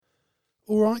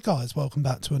Alright guys, welcome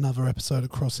back to another episode of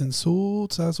Crossing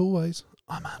Swords. As always,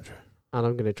 I'm Andrew. And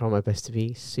I'm going to try my best to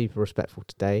be super respectful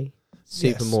today.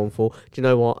 Super Yes. mournful. Do you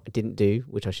know what I didn't do,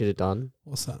 which I should have done?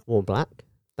 What's that? Worn black.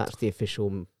 That's the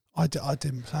official. I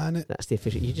didn't plan it. That's the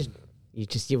official.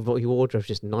 Your wardrobe's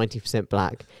just 90%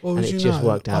 black. Well, and as it you just know,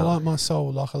 worked out. I like my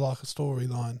soul like I like a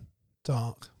storyline.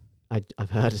 Dark. I've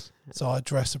heard, So I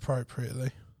dress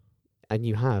appropriately. and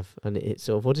you have, and it's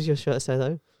sort of. What does your shirt say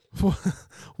though?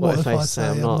 What if I say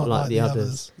I'm not like the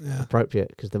others? Yeah. Appropriate,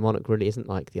 because the monarch really isn't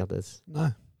like the others.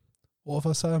 No. What if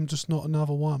I say I'm just not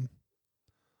another one?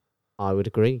 I would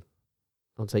agree.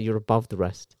 I'd say you're above the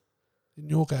rest. In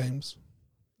your games,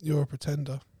 you're a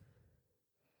pretender.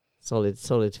 Solid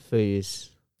foos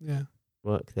Yeah.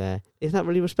 work there. Is that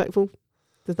really respectful?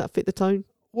 Does that fit the tone?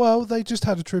 Well, they just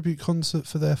had a tribute concert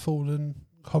for their fallen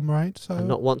comrade, so And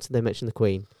not once did they mention the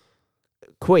Queen.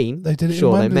 Queen, they did it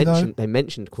sure, in Wembley, they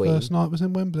mentioned Queen. First night was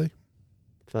in Wembley.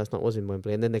 First night was in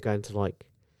Wembley, and then they're going to, like,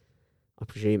 I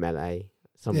presume LA,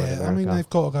 somewhere in Yeah, America. I mean, they've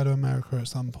got to go to America at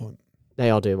some point. They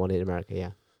are doing one in America,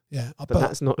 yeah. Yeah, But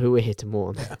that's not who we're here to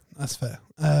mourn. yeah, that's fair.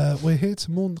 We're here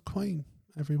to mourn the Queen,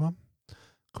 everyone.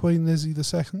 Queen Lizzie II.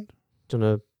 Do you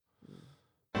want to...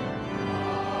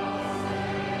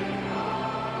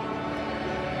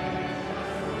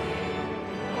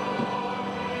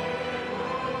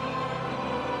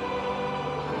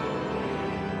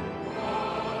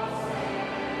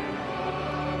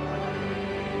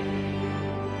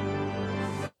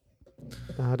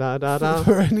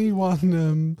 For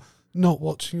anyone not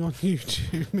watching on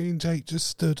YouTube, me and Jake just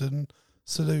stood and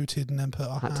saluted and then put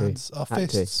our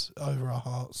fists over our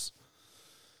hearts.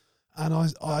 And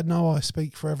I know I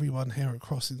speak for everyone here at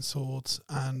Crossing Swords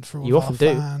and for all You of our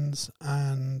often do. fans.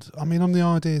 And I mean, I'm the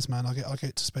ideas man. I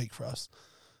get to speak for us.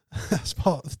 That's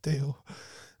part of the deal.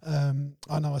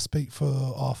 I know I speak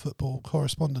for our football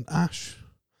correspondent Ash,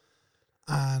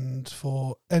 and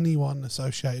for anyone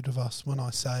associated with us when I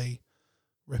say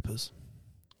Rippers.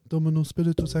 Domino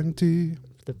Spiritus Sancti.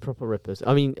 The proper rippers.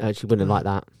 I mean, she wouldn't like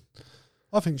that.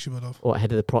 I think she would have. Or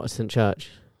head of the Protestant church.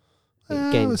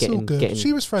 It's all good.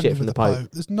 She was friendly shit from with the the Pope.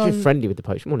 Pope. There's She no. was friendly with the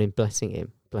Pope. She wanted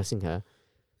him, blessing her.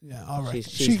 Yeah, I reckon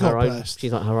She's she got her own, blessed.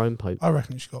 she's like her own Pope. I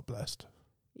reckon she got blessed.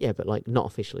 Yeah, but like not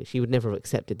officially. She would never have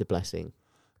accepted the blessing.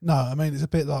 No, I mean it's a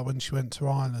bit like when she went to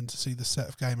Ireland to see the set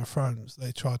of Game of Thrones.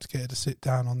 They tried to get her to sit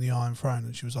down on the Iron Throne,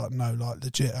 and she was like, "No, like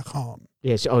legit, I can't."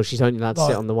 Yeah, she's only allowed to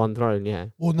Like- sit on the one throne, yeah.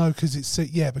 Well, no, because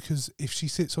because if she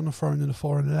sits on a throne in a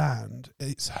foreign land,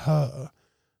 it's her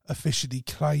officially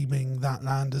claiming that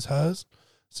land as hers.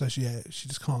 So she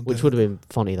just can't. Which do would it. have been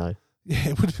funny, though. Yeah,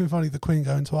 it would have been funny. The Queen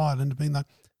going to Ireland and being like,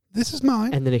 "This is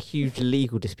mine." And then a huge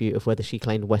legal dispute of whether she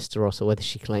claimed Westeros or whether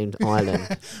she claimed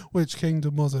Ireland. Which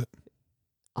kingdom was it?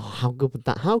 Oh, how good would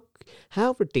that?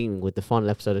 How redeeming would the final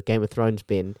episode of Game of Thrones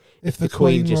been If the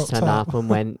Queen just rocked turned up and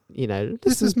went,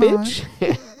 This is bitch.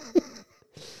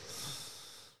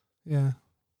 Yeah.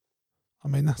 I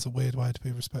mean, that's a weird way to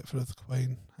be respectful of the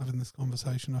Queen, having this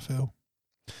conversation, I feel.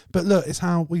 But look, it's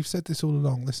how we've said this all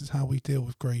along. This is how we deal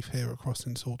with grief here at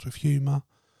Crossing Swords, with humour.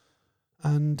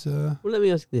 And Well, let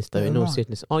me ask you this, though, Yeah, in all right.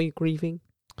 seriousness. Are you grieving?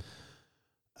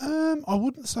 I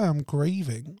wouldn't say I'm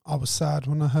grieving. I was sad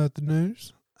when I heard the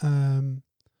news. And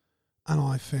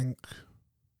I think,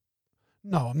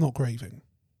 no, I'm not grieving.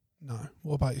 No.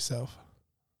 What about yourself?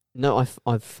 No,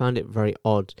 I've found it very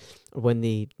odd. When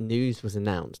the news was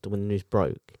announced, when the news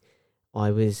broke,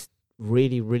 I was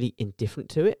really, really indifferent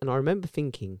to it. And I remember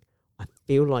thinking, I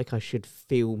feel like I should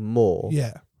feel more.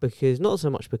 Yeah. Because, not so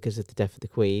much because of the death of the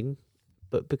Queen,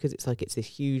 but because it's this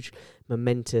huge,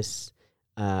 momentous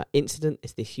incident.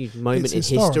 It's this huge moment It's in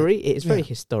historic. history. It is very Yeah.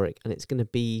 historic, and it's going to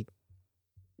be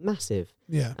massive.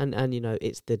 Yeah. And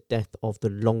it's the death of the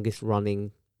longest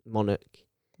running monarch.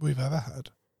 We've ever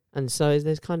had. And so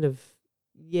there's kind of,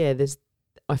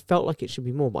 I felt like it should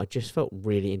be more, but I just felt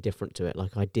really indifferent to it.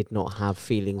 Like I did not have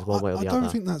feelings one way or the I don't other.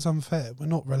 think that's unfair. We're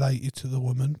not related to the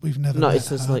woman. We've never No, met it's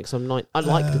just her. like some night. I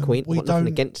like the Queen. we I've got nothing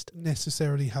don't against.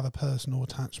 necessarily have a personal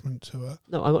attachment to her.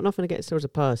 No, I've got nothing against her as a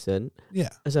person. Yeah.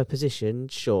 As a position,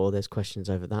 sure, there's questions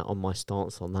over that on my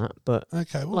stance on that. But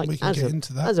Okay, well, like, we can get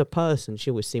into that. as a person, she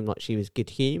always seemed like she was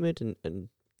good humoured and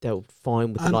dealt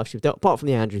fine with the And- life she's dealt. Apart from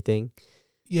the Andrew thing.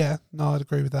 Yeah, no, I'd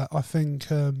agree with that. I think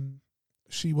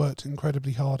she worked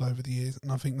incredibly hard over the years,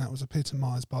 and I think that was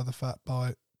epitomised by the fact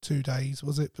by 2 days,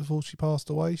 was it, before she passed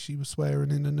away, she was swearing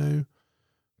in a new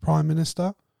Prime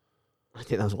Minister. I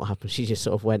think that's what happened. She just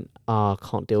sort of went, I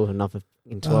can't deal with another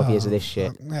in 12 years of this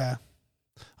shit. Yeah.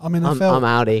 I mean, I'm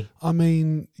outie. I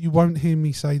mean, you won't hear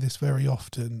me say this very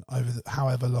often over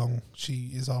however long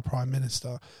she is our Prime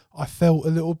Minister. I felt a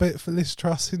little bit for Liz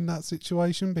Truss in that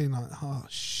situation, being like, oh,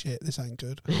 shit, this ain't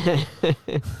good.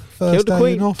 First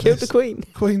day in office. Killed the Queen.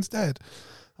 Queen's dead.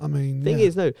 I mean, Thing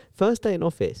is, no, first day in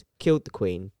office, killed the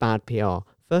Queen, bad PR.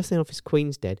 First day in office,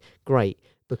 Queen's dead, great,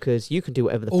 because you can do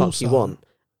whatever the fuck you want,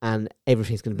 and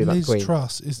everything's going to be about the Queen. Liz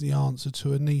Truss is the answer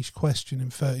to a niche question in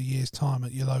 30 years' time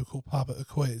at your local pub at a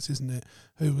quiz, isn't it?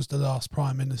 Who was the last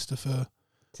Prime Minister for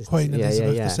Queen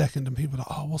Elizabeth II? And people are like,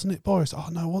 oh, wasn't it Boris? Oh,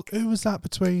 no, who was that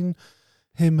between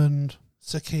him and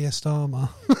Sir Keir Starmer?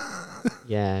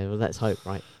 Yeah, well, let's hope,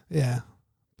 right? Yeah,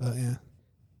 but yeah.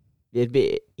 It'd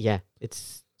be,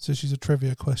 it's... So she's a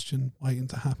trivia question waiting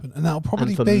to happen. And that'll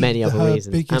probably for be many other her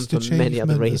reasons. biggest And for many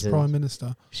other achievement as reasons. Prime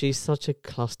Minister. She's such a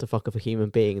clusterfuck of a human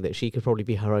being that she could probably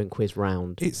be her own quiz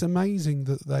round. It's amazing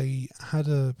that they had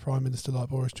a Prime Minister like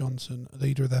Boris Johnson, a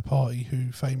leader of their party,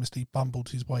 who famously bumbled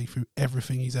his way through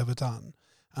everything he's ever done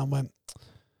and went,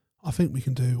 I think we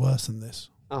can do worse than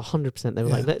this. 100%. They were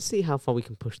like, let's see how far we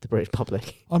can push the British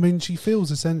public. I mean, she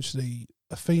feels essentially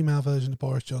a female version of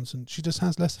Boris Johnson. She just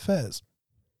has less affairs.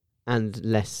 And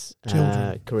less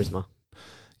Children. charisma.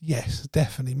 Yes,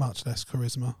 definitely much less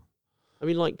charisma. I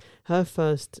mean, like, her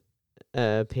first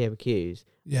PMQs,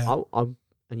 Yeah. and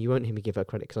you won't hear me give her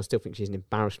credit because I still think she's an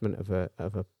embarrassment of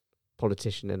a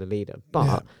politician and a leader.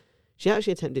 But she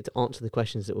actually attempted to answer the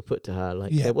questions that were put to her.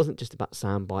 Like, it wasn't just about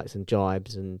sound bites and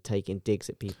jibes and taking digs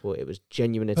at people. It was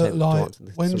genuine attempt to answer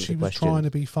the when some she of the was questions. trying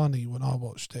to be funny when I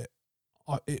watched it,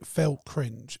 it felt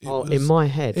cringe. In my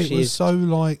head, it was so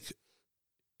like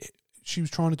she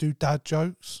was trying to do dad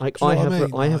jokes. Like, Do you know what I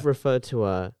mean? I have referred to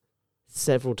her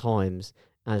several times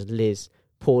as Liz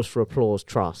pause for applause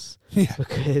Truss. Yeah.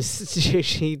 Because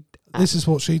she This is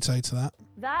what she'd say to that.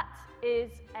 That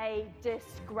is a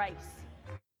disgrace.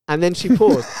 and then she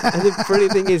paused. And the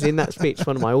brilliant thing is, in that speech,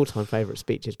 one of my all-time favourite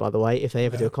speeches, by the way, if they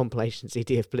ever do a compilation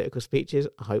CD of political speeches,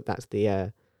 I hope that's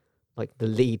the like the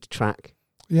lead track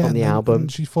on the album.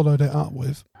 And she followed it up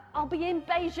with, I'll be in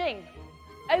Beijing,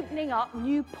 opening up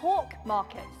new pork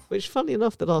markets. Which, funny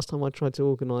enough, the last time I tried to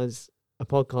organise a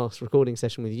podcast recording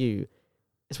session with you,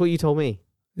 it's what you told me.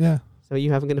 yeah. So are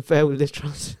you having an affair with Liz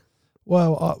Truss?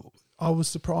 Well, I was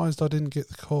surprised I didn't get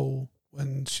the call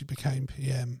when she became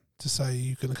PM to say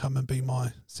you're going to come and be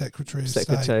my Secretary of State.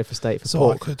 Secretary for State for so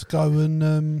pork. I could go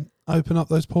and open up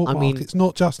those pork markets,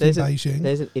 not just in Beijing.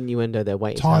 There's an innuendo there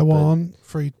waiting Taiwan,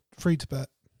 free Tibet.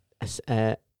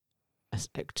 A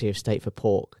Secretary of State for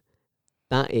pork.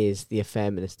 That is the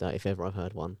affair minister, if ever I've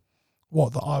heard one.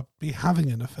 What, that I'd be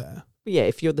having an affair? But yeah,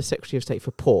 if you're the Secretary of State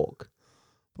for pork.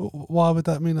 But why would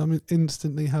that mean I'm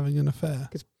instantly having an affair?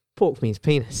 Pork means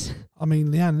penis. I mean,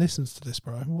 Leanne listens to this,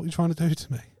 bro. What are you trying to do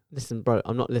to me? Listen, bro,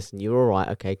 I'm not listening. You're all right,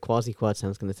 okay? Kwasi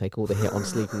Kwarteng's going to take all the hit on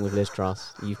sleeping with Liz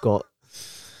Truss.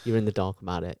 You're in the dark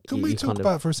about it. Can we talk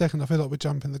about it for a second? I feel like we're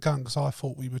jumping the gun because I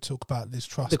thought we would talk about Liz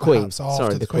Truss. The Queen. After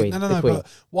Sorry, the Queen. No, but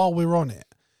while we're on it,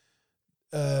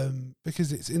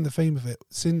 because it's in the theme of it,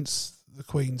 since the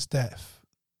Queen's death,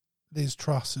 Liz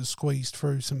Truss has squeezed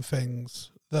through some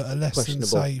things that are less than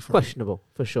safe. Questionable,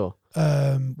 for sure.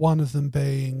 One of them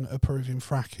being approving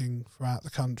fracking throughout the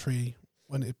country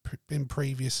when it had been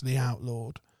previously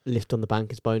outlawed. Lift on the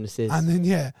bankers' bonuses. And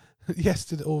then,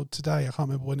 yesterday or today, I can't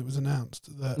remember when it was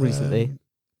announced, that recently,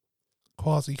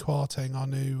 Kwasi Kwarteng, our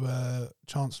new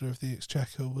Chancellor of the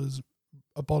Exchequer, was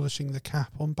abolishing the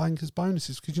cap on bankers'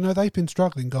 bonuses because they've been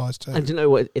struggling, guys. Too. And do you know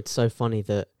what? It's so funny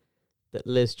that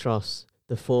Liz Truss,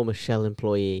 the former Shell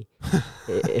employee,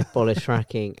 abolished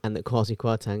fracking, and that Kwasi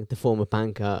Kwarteng, the former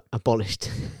banker, abolished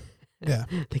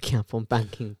the cap on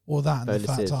banking. Well, that and bonuses.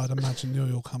 the fact I'd imagine the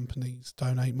oil companies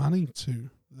donate money to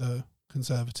the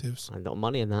Conservatives. A lot of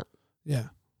money in that. Yeah.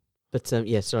 But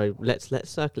sorry, let's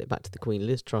circle it back to the Queen,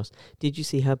 Liz Truss. Did you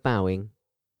see her bowing?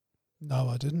 No,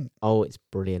 I didn't. Oh, it's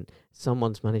brilliant.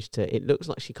 Someone's managed to... It looks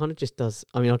like she kind of just does...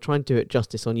 I mean, I'll try and do it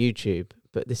justice on YouTube,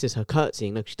 but this is her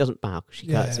curtsying. No, she doesn't bow. She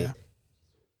curtsies. Yeah.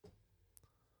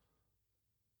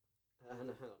 Hang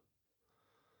on.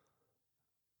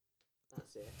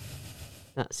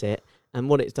 That's it. And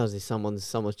what it does is someone's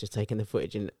just taken the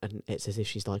footage and it's as if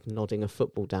she's like nodding a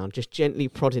football down, just gently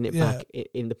prodding it back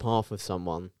in the path of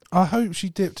someone. I hope she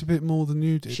dipped a bit more than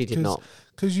you did. She did not.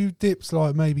 Because you dipped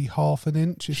like maybe half an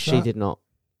inch. She did not.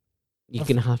 You're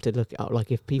going to have to look it up.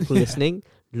 Like, if people listening,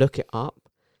 look it up.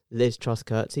 Liz Truss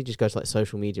curtsy. Just go to like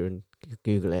social media and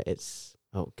Google it.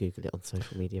 Google it on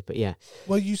social media. But yeah.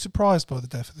 Were you surprised by the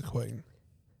death of the Queen?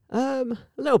 A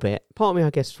little bit. Part of me, I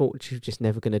guess, thought she was just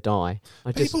never going to die.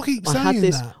 People keep I saying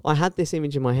had that. I had this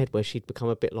image in my head where she'd become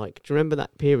a bit like. Do you remember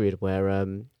that period where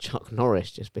Chuck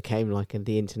Norris just became like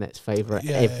the internet's favourite?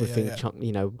 Yeah, Everything yeah. Chuck,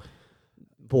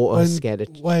 water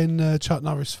scared. When Chuck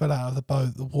Norris fell out of the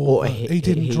boat, the water, he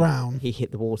didn't drown. He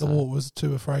hit the water. The water was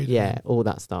too afraid of Yeah, him. all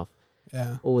that stuff.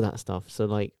 Yeah, All that stuff. So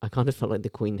like, I kind of felt like the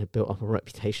Queen had built up a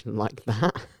reputation like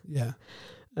that. yeah.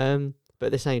 But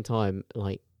at the same time,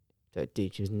 like,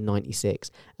 dude, she was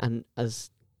 96, and as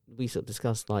we sort of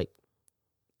discussed, like,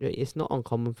 it's not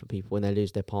uncommon for people when they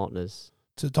lose their partners,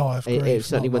 To die of grief.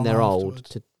 certainly not when long they're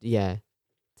afterwards. old,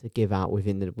 to give out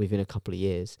within a couple of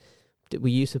years. Were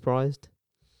you surprised?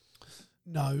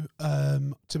 No,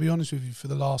 to be honest with you, for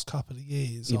the last couple of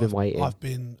years, You've been waiting. I've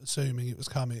been assuming it was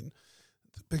coming,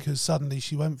 because suddenly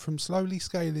she went from slowly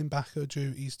scaling back her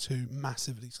duties to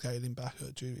massively scaling back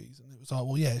her duties, and it was like,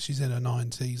 well, yeah, she's in her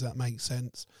 90s, that makes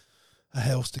sense. Her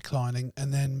health's declining,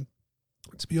 and then,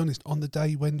 to be honest, on the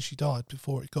day when she died,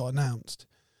 before it got announced,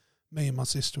 me and my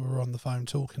sister were on the phone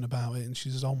talking about it, and she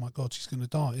says, "Oh my God, she's going to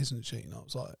die, isn't she?" And I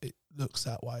was like, "It looks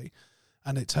that way,"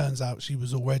 and it turns out she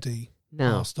was already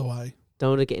Now, passed away.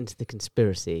 don't want to get into the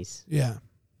conspiracies. Yeah.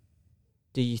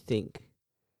 Do you think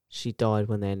she died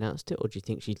when they announced it, or do you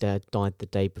think she died the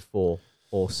day before,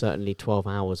 or certainly 12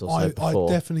 hours or so I before?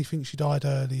 definitely think she died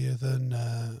earlier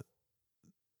than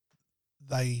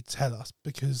they tell us,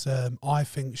 because I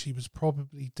think she was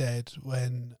probably dead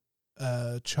when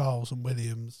Charles and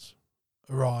Williams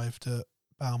arrived at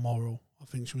Balmoral. I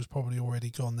think she was probably already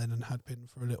gone then and had been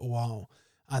for a little while.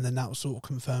 And then that was sort of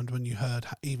confirmed when you heard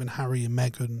even Harry and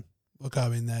Meghan were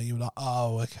going there. You were like,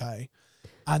 oh, okay.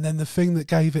 And then the thing that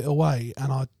gave it away,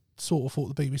 and I sort of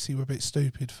thought the BBC were a bit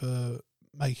stupid for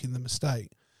making the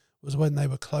mistake, was when they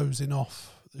were closing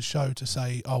off the show to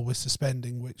say, oh, we're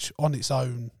suspending, which on its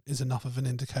own is enough of an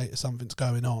indicator something's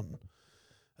going on,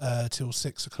 till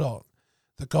 6 o'clock.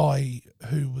 The guy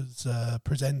who was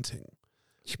presenting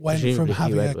went from Presumably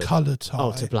having Hugh a Edwards. coloured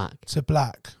tie to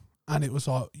black. and it was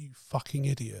like, you fucking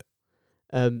idiot.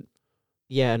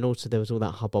 Yeah, and also there was all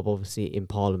that hubbub, obviously, in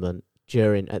Parliament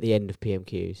at the end of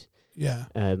PMQs. Yeah.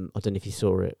 I don't know if you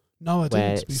saw it, No, I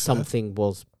where didn't, to be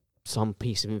fair. some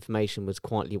piece of information was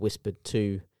quietly whispered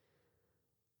to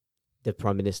the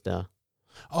Prime Minister,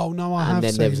 Oh, no, I have and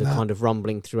then seen there was a that. kind of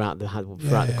rumbling throughout the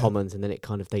Yeah. Commons, and then it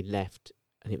kind of they left,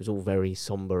 and it was all very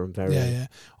sombre and very. Yeah.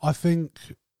 I think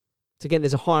So again,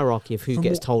 there's a hierarchy of who From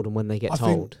gets what- told and when they get I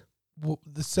think- told.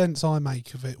 the sense I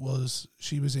make of it was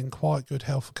she was in quite good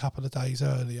health a couple of days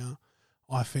earlier.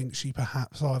 I think she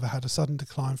perhaps either had a sudden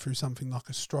decline through something like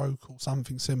a stroke or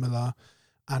something similar,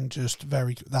 and just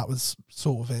that was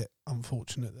sort of it,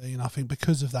 unfortunately. And I think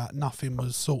because of that, nothing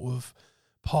was sort of,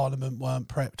 Parliament weren't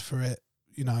prepped for it,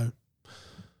 Does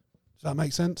that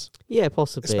make sense? Yeah,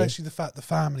 possibly. Especially the fact the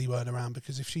family weren't around,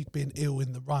 because if she'd been ill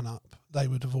in the run-up, they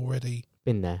would have already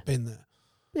Been there. been there.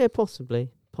 Yeah,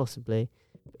 possibly.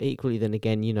 Equally, then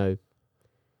again,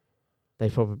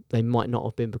 they might not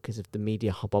have been because of the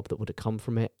media hubbub that would have come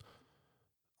from it.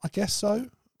 I guess so.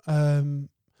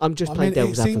 I'm just I playing mean,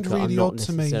 devil's it seemed advocate. really I'm not odd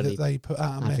to me necessarily that they put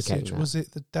out a advocating message. that. Was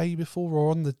it the day before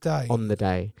or on the day? on the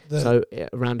day. that So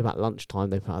around about lunchtime,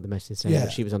 they put out the message saying Yeah.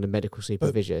 that she was under medical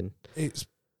supervision. it's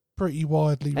pretty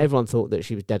widely... Everyone thought that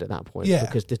she was dead at that point, Yeah.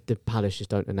 because the palace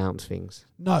just don't announce things.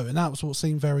 No, and that was what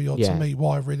seemed very odd to Yeah. me.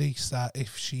 Why release that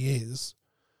if she is?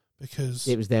 Because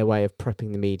It was their way of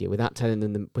prepping the media without telling the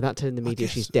I media guess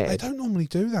she's They dead. don't normally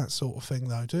do that sort of thing,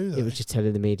 though, do they? It was just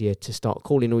telling the media to start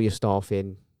calling all your staff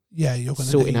in, yeah, you're going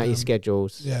to sorting out your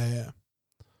schedules. Yeah,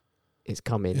 It's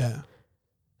coming. yeah.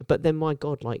 But then, my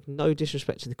God, like, no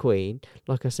disrespect to the Queen.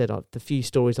 Like I said, the few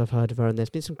stories I've heard of her, and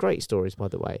there's been some great stories, by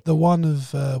the way. The one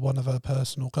of her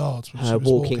personal guards when Her she was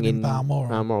walking in Balmoral.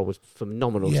 Balmoral was a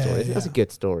phenomenal Yeah, story. I think that's a yeah.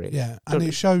 good story. Yeah, Do and you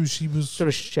it shows she was... Do you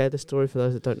want to share the story for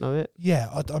those that don't know it? Yeah,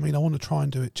 I mean, I want to try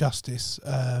and do it justice. Do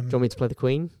you want me to play the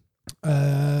Queen?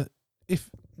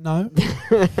 No,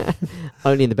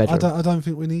 Only in the bedroom. I don't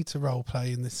think we need to role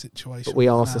play in this situation. But we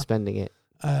are now. suspending it.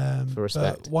 For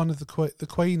respect. But one of the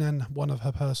Queen and one of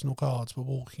her personal guards were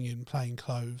walking in plain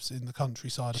clothes in the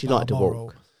countryside She of liked to Balmoral.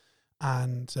 walk.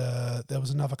 And there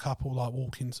was another couple like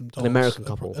walking some dogs. An American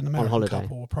couple an on American holiday.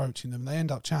 couple approaching them. They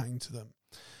end up chatting to them,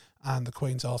 and the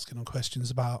Queen's asking them questions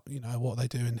about what they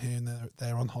do in here, and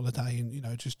they're on holiday,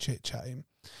 and just chit chatting.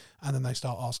 And then they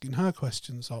start asking her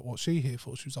questions like, "What's she here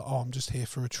for?" She was like, "Oh, I'm just here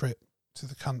for a trip to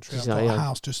the country. She's I've got like, a yeah,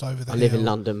 house just over the I live in hill."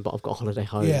 London, but I've got a holiday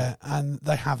home. Yeah, and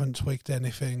they haven't twigged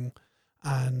anything.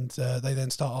 And they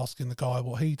then start asking the guy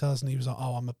what he does, and he was like,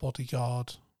 "Oh, I'm a bodyguard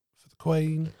for the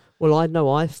Queen." Well,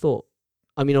 I thought.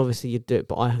 I mean, obviously you'd do it,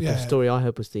 but the Yeah. story I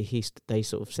heard was that they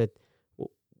sort of said,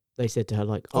 they said to her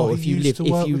like, Oh, if he you used live, to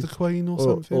if work you, with the Queen or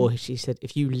something. or she said,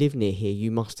 if you live near here,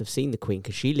 you must have seen the Queen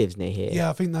because she lives near here. Yeah,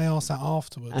 I think they asked that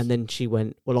afterwards. And then she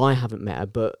went, well, I haven't met her,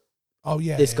 but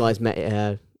this guy's met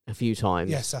her a few times.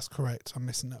 Yes, that's correct. I'm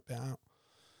missing that bit out.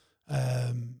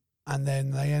 And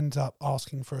then they end up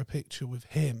asking for a picture with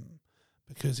him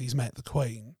because he's met the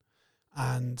Queen.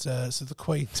 And so the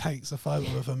Queen takes a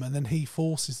photo of him, and then he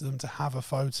forces them to have a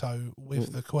photo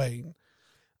with the Queen.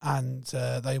 And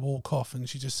they walk off, and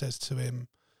she just says to him,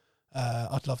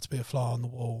 I'd love to be a fly on the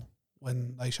wall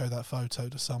when they show that photo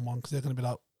to someone, because they're going to be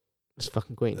like, It's the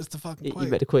fucking Queen. it's the fucking Queen.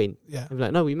 You met the Queen. Yeah. I'm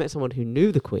like, no, we met someone who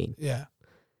knew the Queen. Yeah.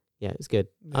 Yeah, it's good.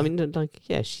 Yeah. I mean, like,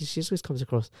 yeah, she always comes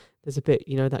across. There's a bit,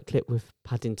 you know, that clip with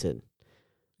Paddington,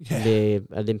 Yeah. the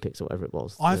Olympics or whatever it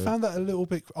was. I found that a little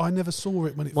bit. I never saw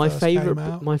it when it my first favorite,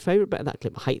 came out. my favorite bit of that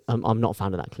clip. I'm not a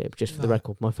fan of that clip. Just for the No.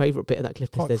 record, my favorite bit of that clip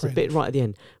is Quite there's a bit cringe. right at the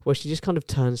end where she just kind of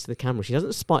turns to the camera. She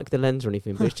doesn't spike the lens or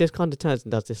anything, but she just kind of turns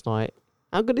and does this like,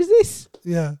 how good is this?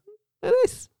 Yeah. Look at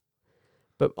this.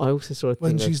 But I also saw a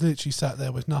When thing she's literally sat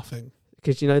there with nothing.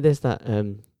 because you know there's that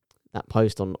that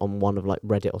post on one of like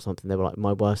Reddit or something. They were like,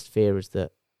 my worst fear is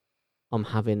that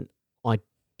I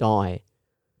die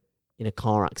in a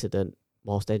car accident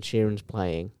whilst Ed Sheeran's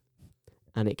playing,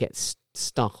 and it gets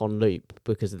stuck on loop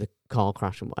because of the car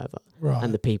crash and whatever. Right.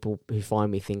 And the people who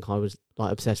find me think I was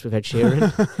like obsessed with Ed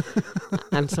Sheeran.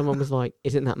 And someone was like,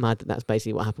 "Isn't that mad that that's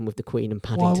basically what happened with the Queen and Why,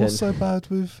 Paddington?" what's so bad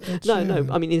with Ed No, Sheeran?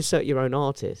 I mean, insert your own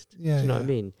artist. Yeah, Do you know what I yeah.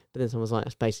 mean? But then someone was like,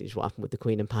 that's basically just what happened with the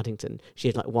Queen and Paddington. She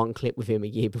had like one clip with him a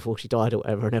year before she died or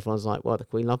whatever, and everyone's like, well, the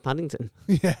Queen loved Paddington.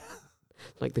 Yeah.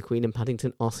 Like the Queen and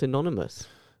Paddington are synonymous.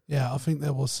 Yeah, I think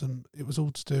there was some. It was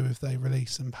all to do with they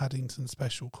released some Paddington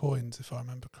special coins, if I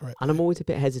remember correctly. And I'm always a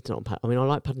bit hesitant on Paddington. I mean, I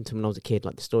like Paddington when I was a kid,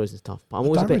 like the stories and stuff. But I'm I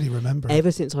always a don't bit. really remember.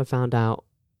 Ever since I found out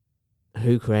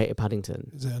who created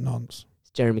Paddington, Is it a nonce? it's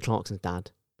Jeremy Clarkson's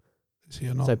dad. Is he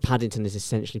a nonce? So Paddington is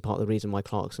essentially part of the reason why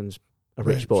Clarkson's a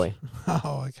rich boy.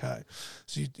 Oh, okay.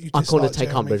 So you I kind dislike of take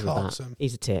Jeremy umbrage with that. Clarkson.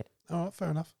 He's a tit. All right, fair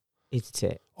enough. He's a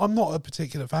tit. I'm not a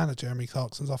particular fan of Jeremy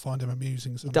Clarkson's. I find him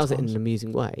amusing He sometimes. does it in an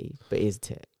amusing way, but he's a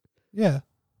tit. Yeah.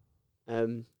 But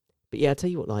yeah, I tell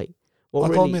you what, like, what I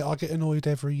really... gotta admit, I get annoyed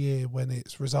every year when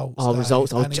it's results. Oh, day,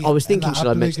 results. and I was thinking, and that should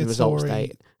I mention the results obligatory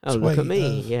date? Oh, look at tweet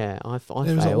me. of- Yeah, I It was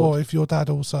like, failed. well, if your dad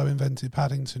also invented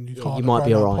Paddington, you Yeah, can't. you have might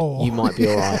be grown all up right. poor. You might be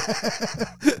all right.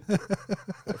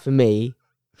 For me,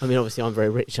 I mean, obviously I'm very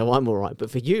rich, so I'm all right. But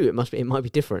for you, it might be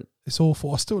different. It's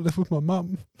awful. I still live with my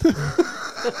mum.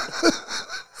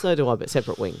 So do I, but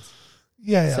separate wings.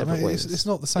 Yeah, Separate mate, wings. it's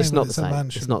not the same. It's when not the it's a same.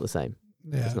 mansion. It's not the same.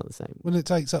 Yeah. It's not the same. When it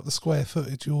takes up the square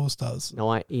footage yours does.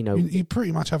 No, You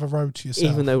pretty much have a road to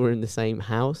yourself. even though we're in the same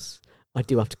house, I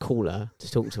do have to call her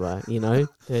to talk to her. You know,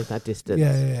 there's that distance.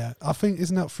 Yeah. I think,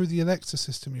 isn't that through the Alexa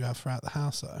system you have throughout the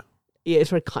house, though? Yeah,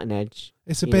 it's very cutting edge,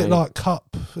 It's a You bit know. like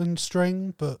cup and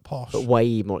string, but posh. but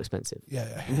way more expensive. Yeah.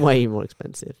 Way more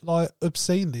expensive. Like,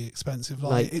 obscenely expensive.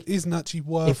 Like, Like, it isn't actually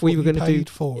worth if we what were you going to paid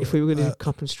do, for if it, we were going to do but-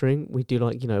 cup and string, we'd do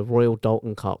like Royal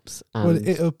Dalton cups. And Well,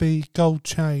 it'll be gold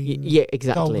chain. yeah,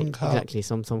 exactly, golden cup. exactly.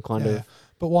 Some kind Yeah. of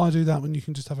But why do that when you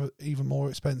can just have an even more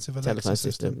expensive Alexa telephone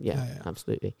system. system? Yeah,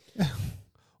 absolutely.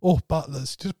 Or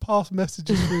butlers. Just pass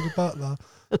messages through the butler.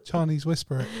 Chinese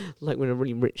whisper it. Like we're in a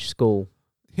really rich school.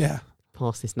 Yeah.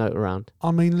 Pass this note around.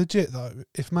 I mean, legit though,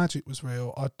 if magic was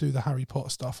real, I'd do the Harry Potter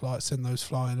stuff, like send those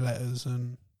flying letters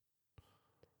and...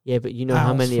 Yeah, but you know how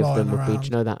Owls many of them flying would be? Do around.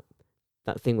 you know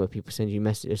that thing where people send you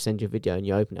messages, send you a video, and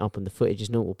you open it up and the footage is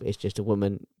normal, but it's just a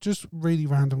woman. Just really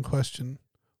random question.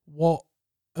 What,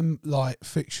 like,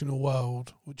 fictional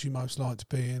world would you most like to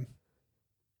be in?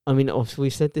 I mean, obviously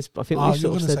we've said this. I think Oh, we've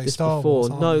you're sort of gonna said say this Star before. Wars,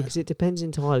 aren't No, you? because it depends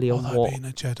entirely on Although what. being a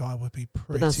Jedi would be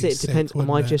pretty But that's it. It sick, depends. Am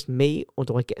wouldn't I it? just me, or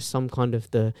do I get some kind of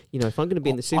the? You know, if I'm going to be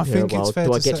in the I think superhero it's world, fair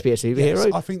do I to get to be a say- superhero?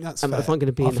 Yes, I think that's fair. If I'm going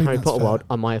to be I in the think Harry that's Potter fair. world,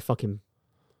 am I a fucking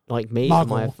like me?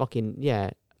 Am I a Muggle. fucking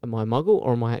Am I a muggle,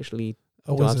 or am I actually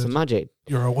A do I have wizard. some magic?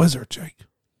 You're a wizard, Jake. Do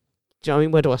you know what I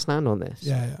mean? Where do I stand on this?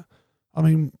 Yeah. I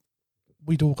mean,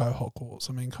 we'd all go Hogwarts.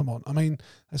 I mean, come on. I mean,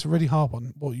 it's a really hard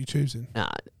one. What are you choosing?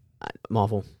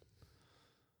 Marvel.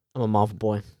 I'm a Marvel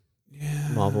boy. Yeah.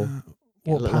 Marvel.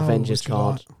 Get a What little power Avengers would you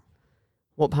card. like?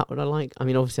 What power would I like? I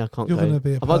mean, obviously I can't You're go. going to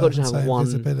be a Have I got to pervert and have say one?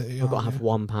 invisibility, I've got to aren't have you?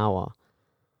 one power.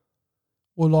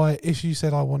 Well, like, if you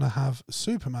said I want to have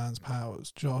Superman's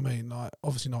powers, do you know what I mean? Like,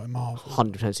 obviously not in Marvel.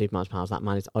 100% Superman's powers. That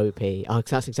man is OP.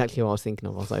 That's exactly what I was thinking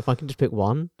of. I was like, if I can just pick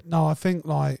one, No, I think,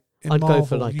 like, in I'd go Marvel,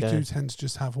 for, like, you a- do tend to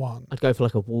just have one. I'd go for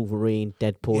like a Wolverine,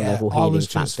 Deadpool Yeah, level I healing was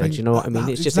just factor. Do you know what I mean?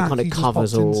 that It's just it kind of exactly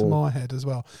covers popped into all my head as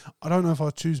well. I don't know if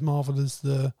I'd choose Marvel as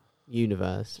the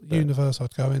universe. But, universe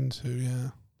I'd go into, yeah.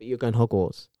 but you're going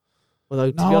Hogwarts.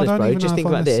 Although, to No, be I honest, don't bro, even just know think if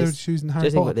I'm about necessarily this. choosing Harry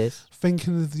Just think Potter. about this.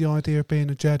 Thinking of the idea of being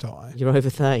a Jedi. You're over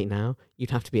 30 now.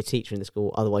 You'd have to be a teacher in the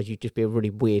school. Otherwise, you'd just be a really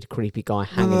weird, creepy guy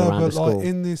hanging around but the school. like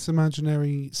in this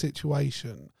imaginary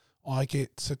situation, I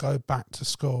get to go back to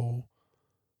school.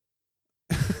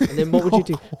 And then what would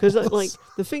you do? Because like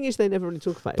the thing is, they never really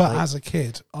talk about it. But like, as a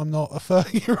kid, I'm not a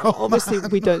 30-year-old. obviously, man.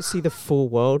 we don't see the full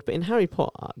world. But in Harry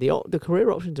Potter, the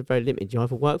career options are very limited. You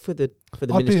either work for the I'd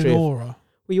be Ministry an of aura.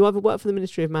 Well, you either work for the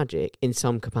Ministry of Magic in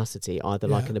some capacity, either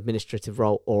like Yeah. an administrative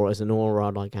role or as an aura,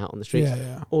 like out on the streets,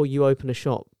 Yeah. or you open a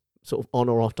shop sort of on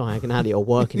or off diagonally, or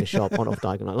work in a shop on or off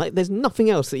diagonally. Like, there's nothing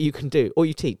else that you can do, or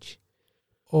you teach.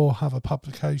 Or have a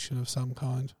publication of some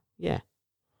kind. Yeah,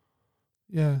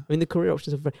 Yeah. I mean the career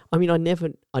options are very. I mean, I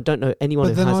don't know anyone But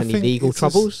who then has I any think legal it's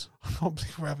troubles. I can't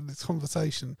believe we're having this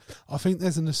conversation. I think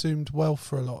there's an assumed wealth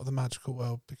for a lot of the magical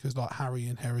world because, like, Harry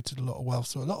inherited a lot of wealth,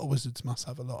 so a lot of wizards must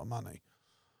have a lot of money.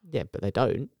 Yeah, but they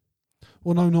don't.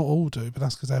 Well, no, not all do, but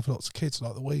that's because they have lots of kids,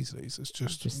 like the Weasleys. It's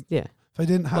just Yeah. if they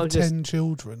didn't have Well, just- 10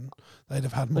 children, they'd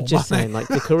have had more I'm just money. saying, like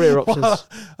the career options. Well,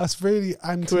 that's really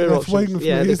career anti-left wing options. of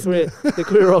Yeah, me, the isn't it? career the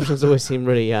career options always seem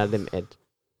really limited.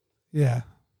 Yeah.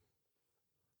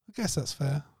 I guess that's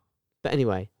fair. But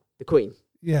anyway, the Queen.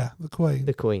 Yeah, the Queen.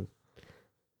 The Queen.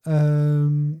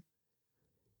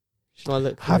 Shall I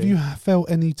look? Have through? you felt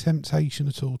any temptation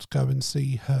at all to go and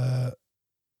see her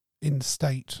in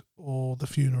state or the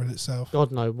funeral itself?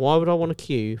 God no. Why would I want to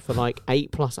queue for like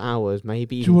 8+ hours,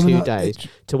 maybe Do you even wanna 2 know- days,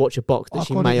 to watch a box that I've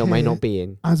she got may it or may here. not be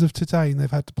in? As of today, and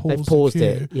they've had to pause They've paused the queue.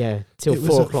 it, yeah, till It was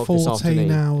 4 at o'clock this 14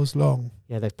 afternoon. hours long.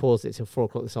 Yeah, they've paused it till 4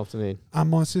 o'clock this afternoon.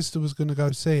 And my sister was going to go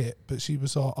see it, but she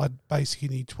was like, I basically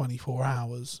need 24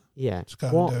 hours Yeah. to go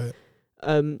What? and do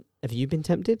it. Have you been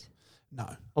tempted? No.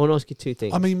 I want to ask you 2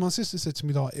 things. I mean, my sister said to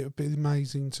me, like, it would be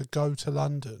amazing to go to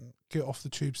London, get off the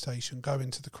tube station, go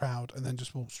into the crowd, and then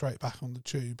just walk straight back on the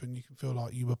tube, and you can feel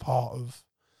like you were part of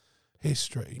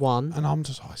history. One, And I'm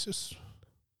just, it's just,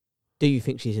 do you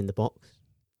think she's in the box?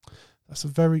 that's a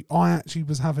very, I actually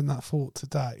was having that thought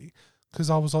today, because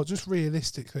I was like, just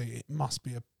realistically, it must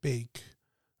be a big,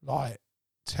 like,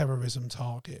 terrorism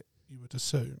target, you would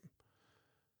assume.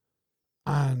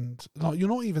 And like you're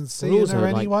not even seeing also, her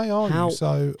like, anyway, are how- you?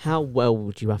 So, How well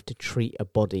would you have to treat a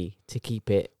body to keep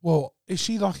it well, is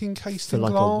she like encased for in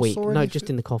like glass a week? or No, anything? just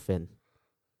in the coffin.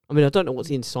 I mean, I don't know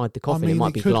what's inside the coffin. I mean, it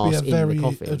might be could glass be a in very the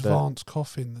coffin. But advanced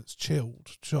coffin that's chilled.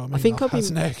 Do you know what I mean? I think Like, I'd has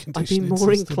be- an air I'd be conditioning more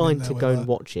system in inclined there to with go a- and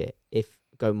watch it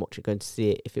go and see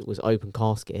it if it was open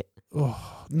casket.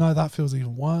 Oh, no, that feels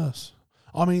even worse.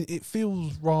 I mean, it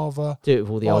feels rather Do it with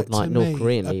all the old like to North me,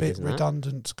 Korean a leaders bit and that.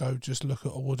 redundant to go just look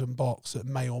at a wooden box that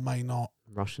may or may not.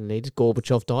 Russian leaders.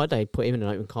 Gorbachev died. They put him in an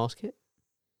open casket.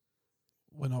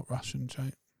 We're not Russian,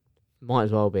 Jake. Might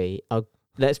as well be.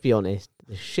 Let's be honest.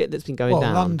 The shit that's been going Well,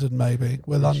 down. London maybe.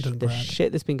 We're London The grad.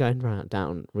 shit that's been going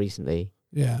down recently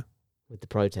Yeah. with the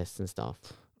protests and stuff.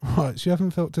 Right. So you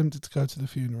haven't felt tempted to go to the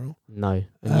funeral? No,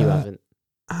 and you haven't.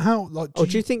 How? Like? Do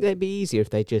you think they'd be easier if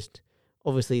they just,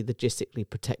 obviously logistically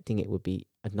protecting it would be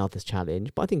another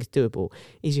challenge, but I think it's doable.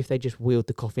 Easier if they just wheeled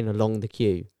the coffin along the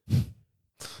queue.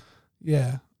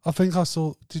 Yeah. I think I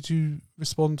saw. Did you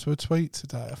respond to a tweet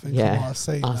today? I think I Yeah. might have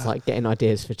seen I was that. like getting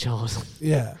ideas for Charles,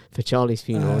 Yeah. for Charlie's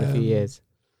funeral in a few years.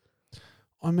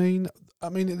 I mean,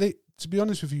 to be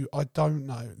honest with you, I don't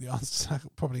know the answer. To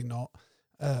that. Probably not.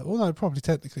 Well, no, probably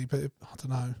technically, but I don't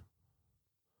know.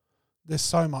 There's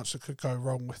so much that could go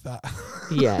wrong with that.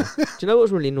 Yeah. Do you know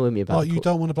what's really annoying me about Like, you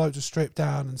don't want a bloke to strip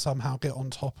down and somehow get on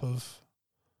top of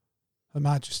Her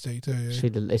Majesty, do you?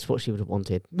 It's what she would have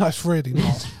wanted. No, it's really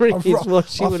not. It's really what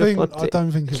she would have I wanted.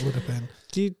 don't think it would have been.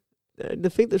 Do you, the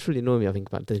thing that's really annoying me, I think,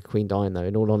 about the Queen dying, though,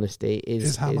 in all honesty,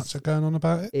 Is how much are going on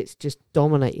about it? it's just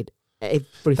dominated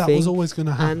everything. That was always going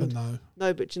to happen, and- though.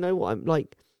 No, but do you know what? I'm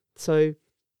like, so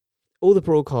all the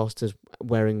broadcasters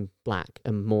wearing black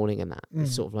and mourning and that.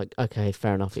 It's sort of like, okay,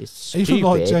 fair enough. It's stupid. Even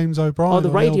like James O'Brien. all the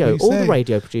LBC,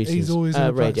 radio producers. He's always in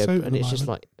a black radio, suit at and the it's just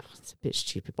moment. like, it's a bit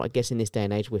stupid. But I guess in this day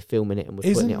and age, we're filming it and we're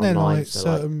Isn't putting it there online. like So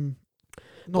like, certain,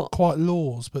 not What? quite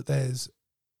laws, but there's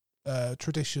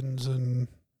traditions and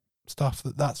stuff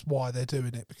that's why they're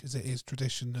doing it, because it is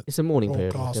tradition that it's a morning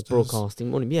period. Like they're broadcasters- broadcasting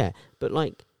morning, yeah. But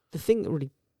like the thing that really,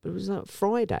 it was that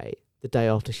Friday, the day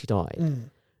after she died.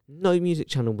 No music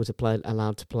channel was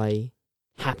allowed to play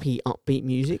happy, upbeat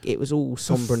music. It was all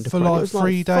somber and for depressing. like It was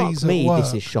 3 fuck days at me, this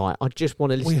work, is shite. I just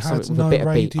want to listen we to had something with no a bit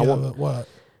of beat. radio at work.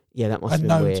 Yeah, that must have And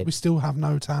been no, weird. we still have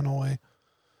no tannoy.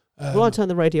 Well, I turned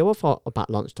the radio off about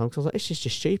lunchtime because I was like, this is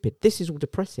just stupid. This is all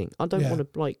depressing. I don't Yeah.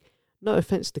 want to, like, no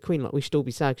offence to the Queen, like, we should all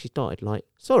be sad she's died. Like,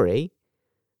 sorry,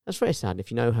 that's very sad. If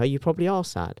you know her, you probably are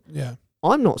sad. Yeah.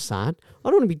 I'm not sad. I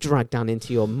don't want to be dragged down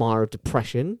into your mire of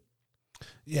depression.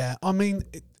 Yeah, I mean,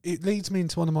 it leads me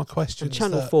into one of my And questions.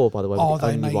 Channel that 4, by the way, are were the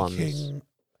they only making? ones.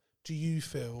 Do you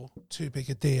feel too big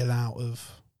a deal out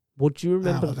of Would you out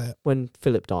remember of it? when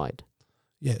Philip died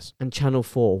Yes. and Channel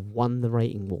 4 won the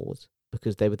rating wars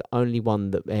because they were the only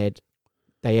one that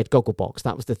they had Gogglebox.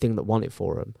 That was the thing that won it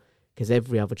for them. Because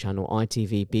every other channel,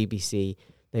 ITV, BBC,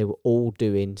 they were all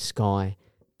doing Sky.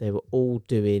 They were all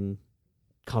doing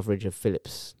coverage of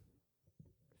Philip's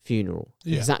funeral.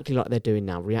 Yeah. Exactly like they're doing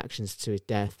now. Reactions to his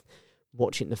death,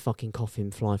 watching the fucking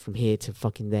coffin fly from here to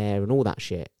fucking there and all that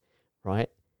shit, right?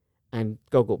 And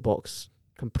Gogglebox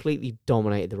completely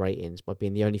dominated the ratings by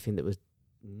being the only thing that was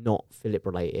not Philip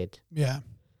related. Yeah.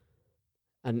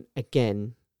 And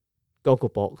again,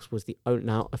 Gogglebox was the only...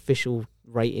 Now, official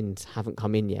ratings haven't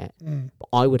come in yet, but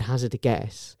I would hazard a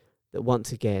guess that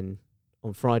once again,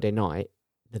 on Friday night,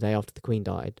 the day after the Queen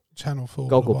died, Channel 4.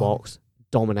 Gogglebox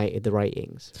dominated the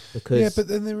ratings. Because Yeah, but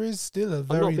then there is still a not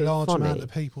very being large funny. amount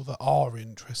of people that are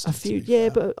interested. a few... to be Yeah,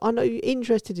 fair. but I know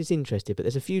interested is interested, but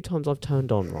there's a few times I've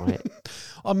turned on, right?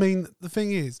 I mean, the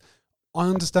thing is, I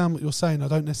understand what you're saying. I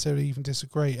don't necessarily even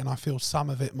disagree, and I feel some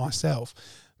of it myself.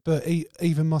 But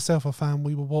even myself, I found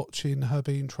we were watching her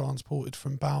being transported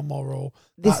from Balmoral,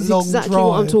 This that is long exactly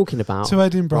what I'm drive talking about. to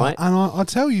Edinburgh. right? And I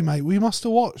tell you, mate, we must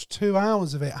have watched 2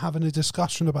 hours of it having a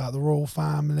discussion about the royal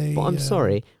family. But I'm and-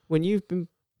 sorry, when you've been...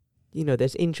 You know,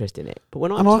 there's interest in it. But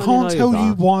when I'm And I turning can't tell over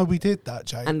you why we did that,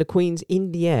 Jake. and the Queen's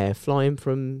in the air flying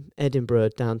from Edinburgh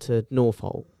down to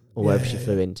Norfolk or wherever she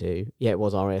flew into. Yeah, it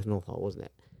was RAF Norfolk, wasn't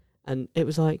it? And it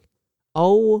was like,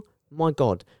 oh my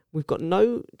God, we've got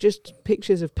no just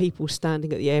pictures of people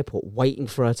standing at the airport waiting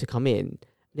for her to come in.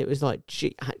 And it was like,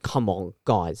 gee, come on,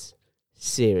 guys,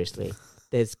 seriously.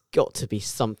 There's got to be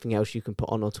something else you can put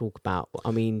on or talk about.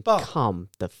 I mean, But come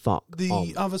the fuck the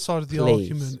on. other side of the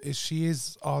please. argument is she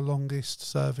is our longest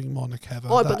serving monarch ever.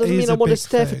 Oh, That but doesn't is mean I a want to big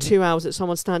stare for thing. 2 hours at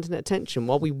someone standing at attention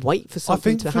while we wait for I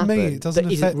something think to for happen me it doesn't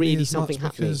that affect isn't really me as something much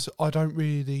happening. because I don't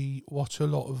really watch a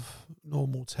lot of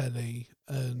normal telly,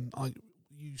 and I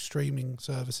use streaming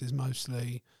services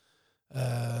mostly,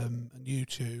 and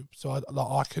YouTube. So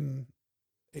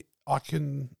I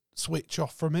can switch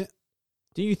off from it.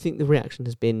 Do you think the reaction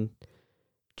has been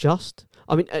just?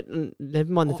 I mean,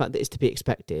 never mind the I- fact that it's to be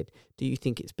expected. Do you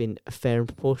think it's been fair and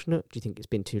proportionate? Do you think it's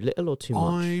been too little or too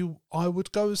much? I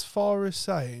would go as far as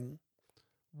saying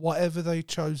whatever they'd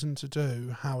chosen to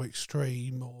do, how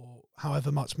extreme or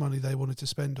however much money they wanted to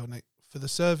spend on it, for the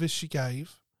service she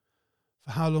gave,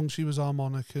 for how long she was our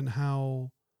monarch and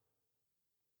how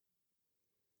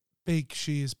big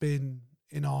she has been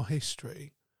in our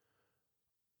history,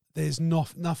 there's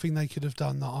nothing they could have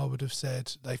done that I would have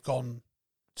said they've gone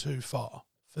too far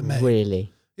for me.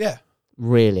 Really? Yeah.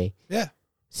 Really? Yeah.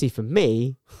 See, for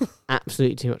me,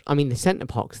 absolutely too much. I mean, the Centre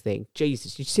Parks thing.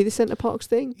 Jesus, did you see the Centre Parks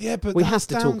thing? Yeah, but We that's have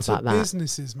to down talk to about that.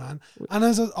 businesses, man. And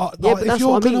as Yeah, like, but if that's you're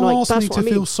what I going mean, to like, ask that's me what to I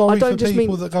mean. feel I sorry for don't just people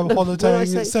mean- that go no,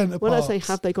 holidaying at Centre When I Parks,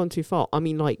 say have they gone too far, I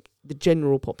mean like the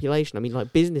general population. I mean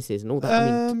like businesses and all that.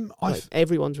 I mean I like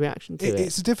everyone's reaction to it.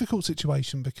 it's a difficult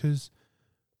situation because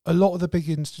a lot of the big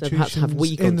perhaps institutions have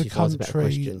we gone in the too far is a better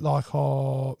country, question. like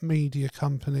our media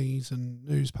companies and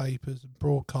newspapers and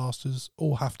broadcasters,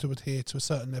 all have to adhere to a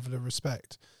certain level of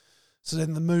respect. So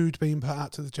then the mood being put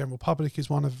out to the general public is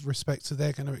one of respect, so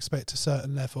they're going to expect a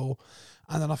certain level.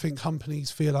 And then I think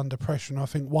companies feel under pressure. And I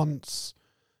think once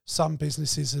some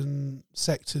businesses and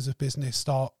sectors of business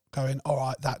start going, all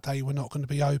right, that day we're not going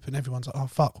to be open, everyone's like, oh,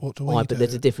 fuck, what do we Right, do? but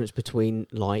there's a difference between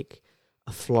like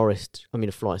a florist. I mean,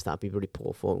 a florist that'd be really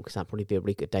poor for because that'd probably be a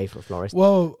really good day for a florist.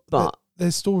 Well, But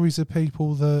there's stories of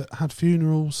people that had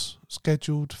funerals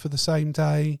scheduled for the same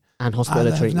day and and hospital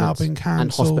they've now treatments been and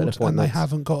hospital cancelled and they appointments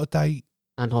haven't got a date.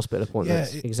 and hospital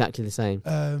appointments. it- Exactly the same.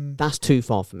 Um, That's too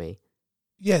far for me.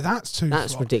 yeah, that's too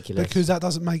That's far. ridiculous. Because that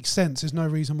doesn't make sense. There's no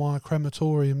reason why a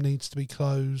crematorium needs to be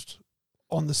closed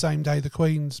on the same day the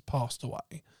Queen's passed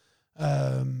away.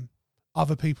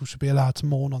 Other people should be allowed to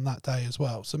mourn on that day as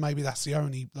well. So maybe that's the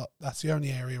only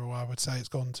area where I would say it's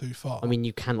gone too far. I mean,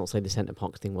 you cannot say the Centre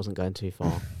Parks thing wasn't going too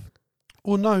far.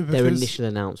 well, no, Their because initial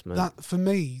announcement. that for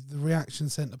me, the reaction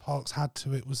Centre Parks had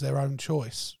to it was their own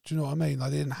choice. Do you know what I mean?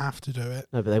 Like, they didn't have to do it.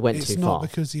 No, but they went It's too not far.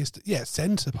 because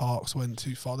Centre Parks went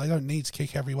too far. They don't need to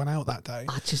kick everyone out that day.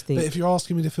 I just think But if you're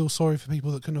asking me to feel sorry for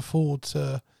people that can afford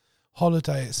to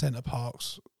holiday at Centre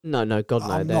Parks, no, God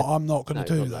no. I'm not going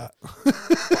to No, do God,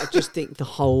 that. I just think the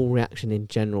whole reaction in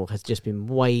general has just been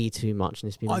way too much, and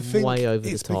it's been I think way over the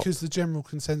it's top. because the general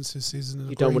consensus is an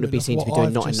You don't want to be agreement seen of to be what doing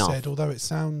I've not just enough. said, although it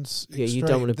sounds Yeah, you extreme.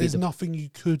 don't want to be There's the- nothing you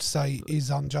could say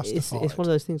is unjustified. It's one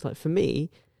of those things. Like for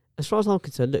me, as far as I'm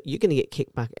concerned, look, you're going to get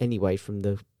kickback anyway from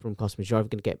customers. You're either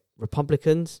going to get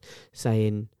Republicans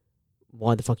saying,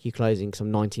 why the fuck are you closing?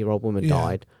 Some 90-year-old woman Yeah.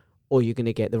 died. Or you're going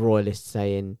to get the royalists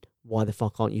saying, why the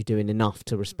fuck aren't you doing enough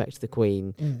to respect the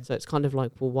Queen? Mm. So it's kind of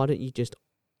like, well, why don't you just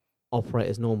operate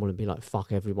as normal and be like,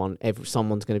 fuck everyone.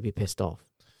 Someone's going to be pissed off.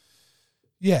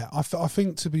 Yeah, I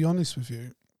think, to be honest with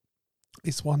you,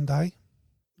 it's one day.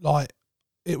 Like,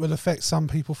 it will affect some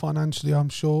people financially, I'm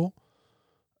sure.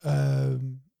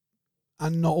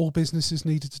 And not all businesses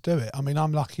needed to do it. I mean,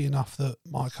 I'm lucky enough that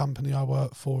my company I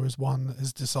work for is one that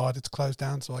has decided to close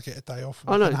down, so I get a day off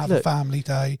and have a family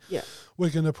day. Yeah.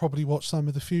 We're going to probably watch some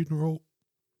of the funeral.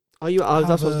 That's what I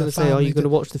was going to say. Are you going to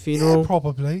watch the funeral? Yeah,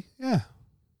 probably, yeah.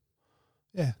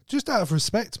 Yeah, just out of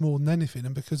respect more than anything,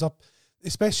 and because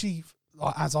especially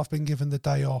like, as I've been given the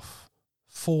day off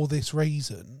for this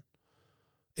reason,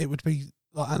 it would be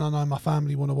like, and I know my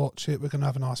family want to watch it. We're going to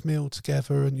have a nice meal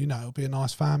together, and it'll be a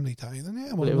nice family day. Then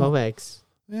yeah, Will it involve eggs?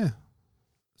 Yeah.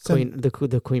 So,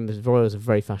 The Queen was royals are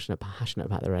very passionate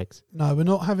about their eggs. No, we're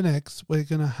not having eggs. We're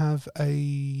going to have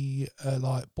a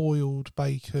like boiled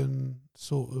bacon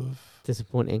sort of.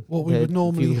 Disappointing. What we would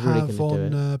normally have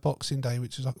really on Boxing Day,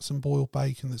 which is like some boiled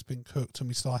bacon that's been cooked, and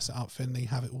we slice it up thinly,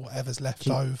 have it whatever's left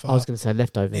over. I was going to say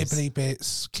leftovers. Nibbly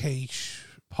bits, quiche,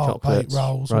 park Chocolates, plate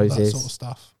rolls, roses, all that sort of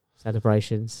stuff.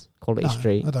 Celebrations, Quality No,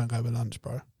 Street. I don't go with lunch,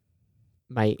 bro.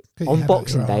 Mate, Get your on head out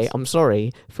Boxing your Day, arse. I'm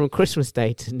sorry, from Christmas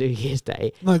Day to New Year's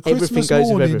Day, No, everything Christmas goes with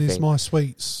morning is everything. my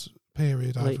sweets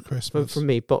period over But Christmas. from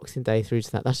me, Boxing Day through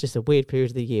to that's just a weird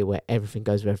period of the year where everything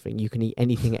goes with everything. You can eat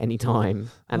anything at any time,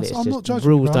 and I'm it's not just judging,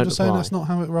 rules bro. don't I'm just saying apply. that's not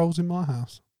how it rolls in my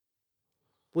house.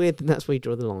 Weird, and that's where you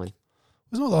draw the line.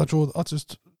 It's not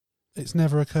that it's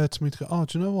never occurred to me to go, oh,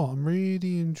 do you know what? I'm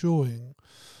really enjoying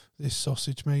this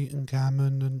sausage meat and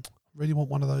gammon, and really want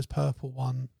one of those purple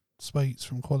sweets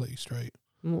from Quality Street.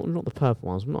 Not the purple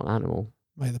ones. I'm not an animal.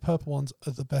 Mate, the purple ones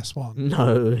are the best one.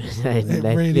 No, It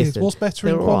really is. What's better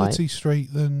in they're Quality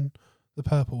Street than the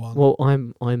purple one? Well,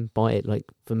 I'm by it. Like,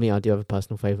 for me, I do have a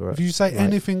personal favourite. If you say Like,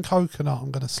 anything coconut, I'm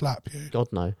going to slap you. God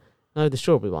no. No, the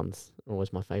strawberry ones are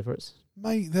always my favourites.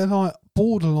 Mate, they're like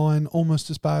borderline almost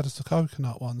as bad as the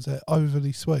coconut ones. They're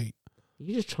overly sweet.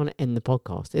 You're just trying to end the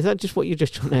podcast. Is that just what you're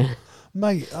just trying to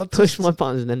Mate, push my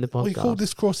buttons and end the podcast? We called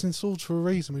this Crossing Swords for a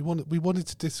reason. We wanted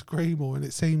to disagree more, and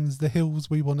it seems the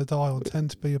hills we want to die on tend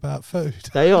to be about food.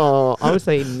 They are, I would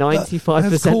say,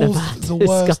 95% of our the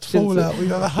worst discussions. fallout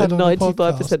we've ever had on the 95%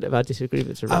 podcast. of our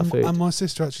disagreements are about food. And my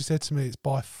sister actually said to me, it's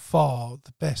by far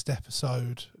the best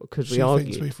episode Because she we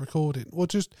thinks argued. we've recorded. Well,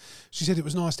 she said it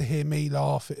was nice to hear me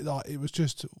laugh. It was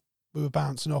just, we were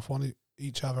bouncing off on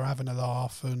each other, having a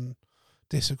laugh and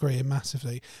disagreeing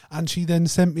massively. And she then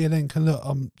sent me a link, and look,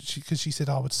 because she said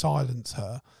I would silence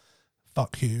her.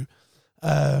 Fuck you.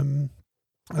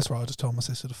 That's right, I just told my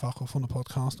sister to fuck off on the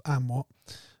podcast. And what?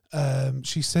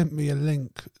 She sent me a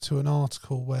link to an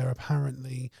article where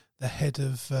apparently the head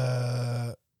of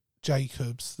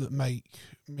Jacobs that make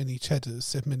mini cheddars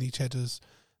said mini cheddars,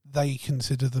 they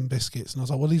consider them biscuits. And I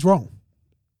was like, well, he's wrong.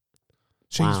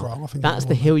 She's Wow. wrong. I think That's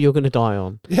the hill you're going to die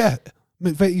on. Yeah.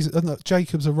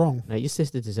 Jacobs are wrong. No, your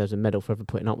sister deserves a medal for ever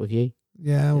putting up with you.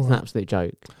 Yeah, It's an right. absolute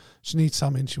joke. She needs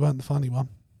something. She weren't the funny one.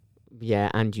 Yeah,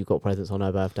 and you got presents on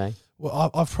her birthday. Well,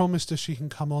 I've promised her she can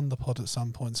come on the pod at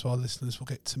some point, so our listeners will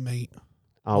get to meet.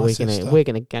 Oh, My we're sister.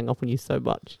 gonna gang up on you so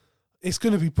much. It's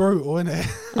going to be brutal, isn't it?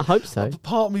 I hope so.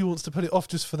 Part of me wants to put it off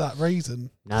just for that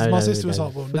reason. 'Cause No, my no, sister was no.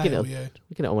 like, well, We can nail get you.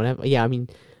 We can get on whenever. Yeah, I mean,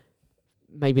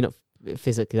 maybe not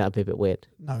physically. That'd be a bit weird.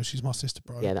 No, she's my sister,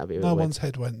 bro. Yeah, that'd be a bit No weird. one's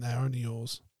head went there, only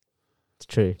yours. It's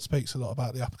true. Speaks a lot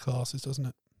about the upper classes, doesn't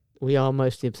it? We are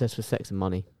mostly obsessed with sex and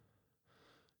money,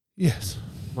 Yes.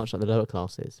 much like the lower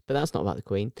classes. But that's not about the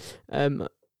Queen.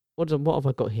 What have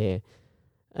I got here?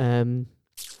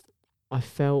 I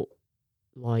felt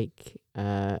like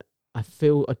I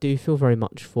do feel very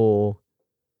much for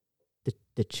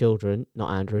the children,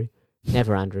 not Andrew,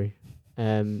 never Andrew.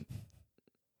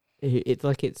 It's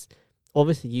like it's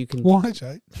obviously you can. Why,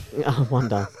 Jake? I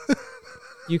wonder.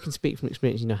 You can speak from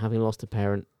experience, having lost a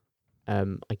parent.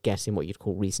 I guess in what you'd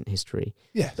call recent history,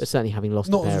 Yes. but certainly having lost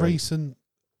Not a as parent. recent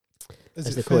as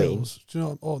As it the Queen. feels. Do you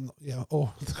know?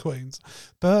 Or the Queen's.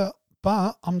 But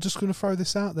I'm just going to throw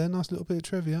this out there. Nice little bit of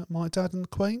trivia. My dad and the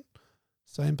Queen,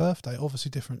 same birthday. Obviously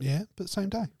different year, but same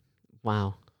day.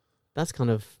 Wow, that's kind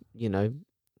of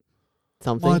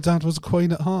something. My dad was a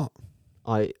Queen at heart.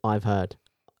 I've heard.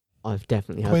 I've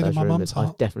definitely heard Queen of those my rumours. mum's I've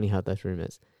heart. definitely heard those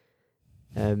rumours.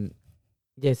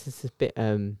 Yes, it's a bit.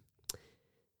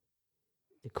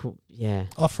 Yeah.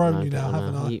 I've thrown No, you now, but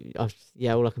haven't I?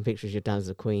 Yeah, all I can picture is your dad as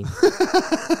a queen.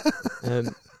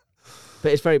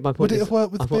 But it's very. My point Would it is, have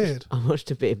worked with I the beard? watched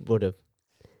a bit. It would have.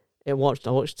 I watched.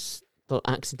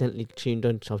 Accidentally tuned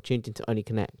on. So I've tuned into Only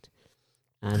Connect,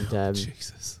 And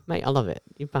Jesus. mate, I love it.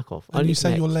 You back off. And you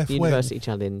say you're left the wing? University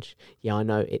Challenge. Yeah, I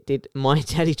know. It did my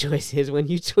telly choices when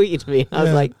you tweeted me. I was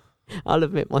Yeah. like, I'll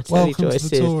admit my telly Welcome to the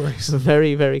choices Tories. were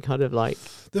very, very kind of like.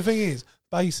 The thing is,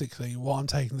 basically, what I'm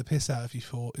taking the piss out of you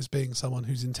for is being someone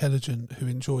who's intelligent, who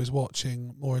enjoys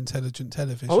watching more intelligent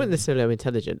television. I wouldn't necessarily be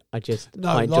intelligent. I enjoy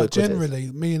like quizzes.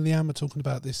 generally, me and Leanne were talking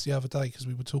about this the other day because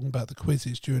we were talking about the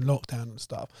quizzes during lockdown and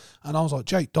stuff. And I was like,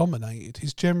 Jake dominated.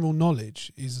 His general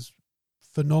knowledge is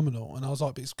phenomenal. And I was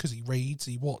like, but it's because he reads,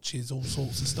 he watches all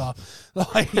sorts of stuff.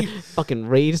 Like, Fucking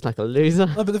reads like a loser.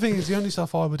 no, but the thing is, the only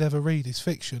stuff I would ever read is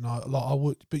fiction. I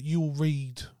would, but you'll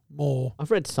read more.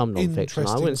 I've read some non-fiction.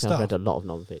 I wouldn't say I've stuff. read a lot of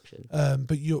non-fiction.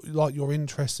 But your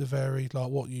interests are varied. Like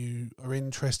what you are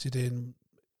interested in,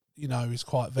 is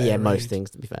quite varied. Yeah, most things,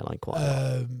 to be fair, like quite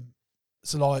a lot.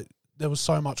 So like there was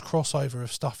so much crossover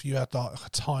of stuff you had like a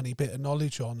tiny bit of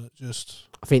knowledge on. That just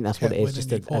I think that's what it kept is, just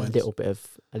winning a you points. little bit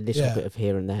of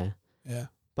here and there. Yeah.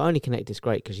 But Only Connect is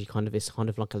great because it's kind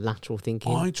of like a lateral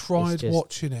thinking. I tried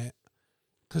watching it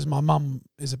because my mum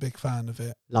is a big fan of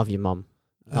it. Love your mum.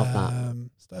 Love that.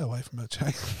 Stay away from her,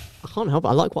 Jake. I can't help it.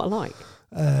 I like what I like.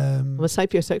 I'm a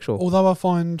sapiosexual. Although I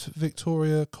find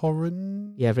Victoria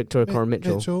Corrin, Yeah, Victoria Coren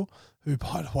Mitchell. who,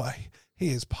 by the way, he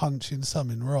is punching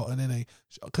something rotten, isn't he?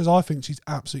 Because I think she's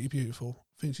absolutely beautiful.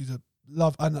 I think she's a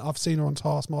love, and I've seen her on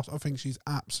Taskmaster. I think she's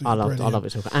absolutely brilliant. I love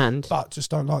Victoria. And But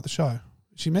just don't like the show.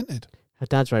 She minted. her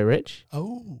dad's very rich.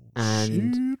 Oh,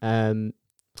 And shoot.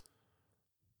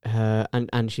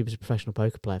 and she was a professional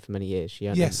poker player for many years. She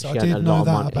earned, Yes, she I earned did a know lot of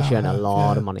that money. about She earned a her,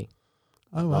 lot yeah. of money.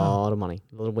 Oh, A wow. lot of money.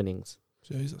 A lot of winnings.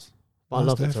 Jesus. But I Nice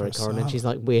love day Victoria for a Coren, and she's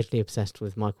salad. like weirdly obsessed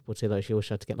with Michael Portillo. She always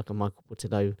tried to get like a Michael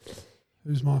Portillo.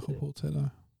 Who's Michael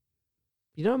Portillo?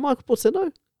 You know Michael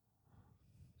Portillo?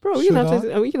 Bro,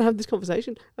 are we gonna have this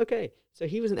conversation? Okay, so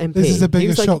he was an MP. This is a bigger He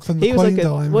was shock than the he was Queen like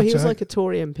dying, Well, he was Jake. like a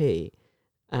Tory MP.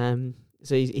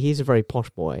 So he's a very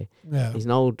posh boy. Yeah. He's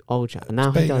an old chap. And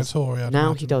now he Being a does Tory, I'd now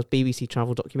imagine. he does BBC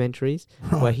travel documentaries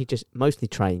Right. where he just mostly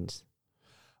trains.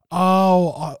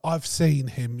 Oh, I've seen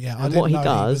him. Yeah, I And didn't what he know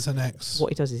does- he was an ex. What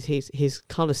he does is his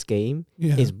colour scheme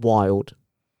Yeah. is wild.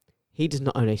 He does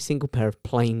not own a single pair of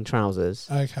plain trousers.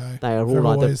 Okay. They are They're all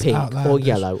either always pink or outlandish.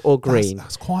 yellow or green.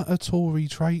 That's quite a Tory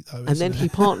trait, though. And then isn't he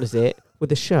it? partners it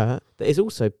with a shirt that is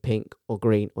also pink or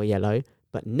green or yellow,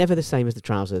 but never the same as the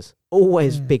trousers.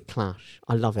 Always big clash.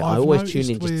 I love it. I I've always tune noticed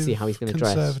in just to see with how he's going to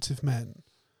dress. Conservative men,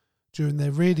 during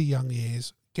their really young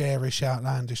years, garish,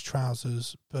 outlandish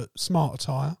trousers, but smart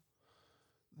attire.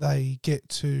 They get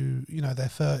to, their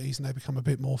 30s and they become a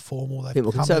bit more formal. They Bit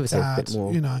more become conservative, a dad, bit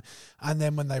more- and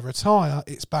then when they retire,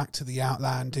 it's back to the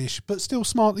outlandish, but still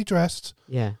smartly dressed.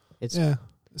 Yeah, It's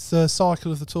the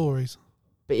cycle of the Tories.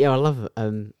 But yeah, I love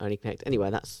Only Connect.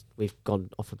 Anyway, we've gone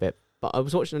off a bit. But I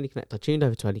was watching Only Connect. I tuned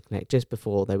over to Only Connect just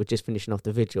before they were just finishing off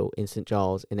the vigil in St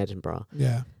Giles in Edinburgh,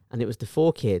 Yeah. and it was the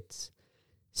 4 kids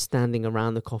standing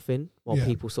around the coffin while Yeah.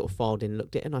 people sort of filed in and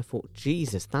looked at it, and I thought,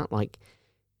 Jesus, that like.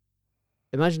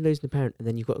 Imagine losing a parent and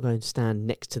then you've got to go and stand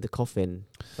next to the coffin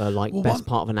for best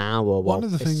part of an hour. one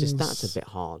of the things that's a bit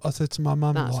hard. I said to my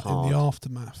mum, That's in hard. the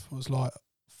aftermath, was 4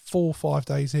 or 5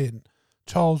 days in,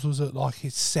 Charles was at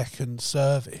his second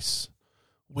service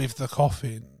with the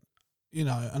coffin, and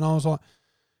I was like,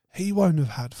 he won't have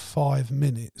had 5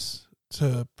 minutes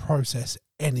to process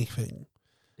anything.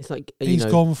 It's like He's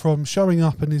gone from showing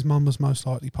up and his mum was most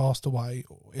likely passed away,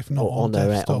 or if not on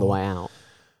death's the door. way out.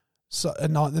 So,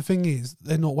 and the thing is,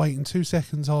 they're not waiting 2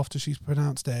 seconds after she's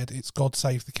pronounced dead. It's God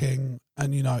Save the King,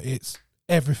 and it's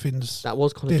everything's That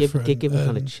was kind of different, giving kind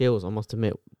of and- chills, I must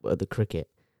admit, at the cricket.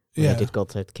 When yeah. they did God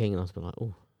Save the King, and I was like,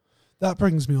 oh. That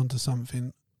brings me on to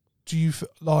something. Do you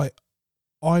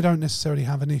I don't necessarily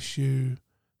have an issue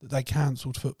that they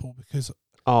cancelled football because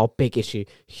Oh, big issue.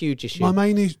 Huge issue. my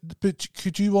main issue. But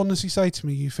could you honestly say to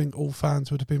me you think all fans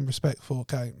would have been respectful at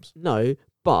games? No,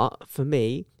 but for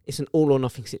me, it's an all or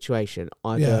nothing situation.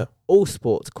 Either Yeah. all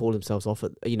sports call themselves off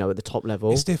at the top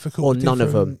level. It's difficult. or with none of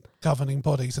different governing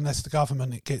bodies, unless the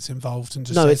government gets involved and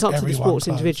just No, says it's up to the everyone sports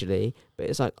close. individually, but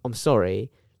it's like, I'm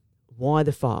sorry, why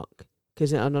the fuck?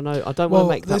 Because I don't know, I don't Well,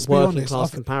 want to make let's that be working honest, class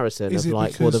I think- comparison is of it the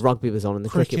because rugby was on and the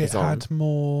cricket was on. had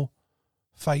more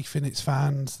faith in its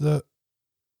fans that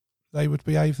they would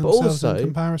behave But themselves also- in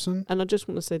comparison. And I just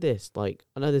want to say this, I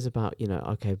know there's about,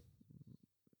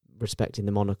 respecting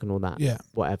the monarch and all that, Yeah,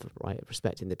 whatever, right?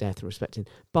 Respecting the death and respecting,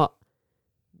 but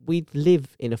we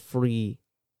live in a free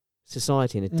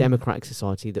society, in a democratic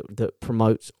society that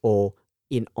promotes or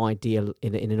in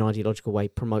an ideological way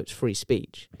promotes free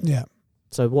speech. yeah.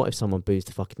 So what if someone boos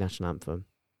the fucking national anthem?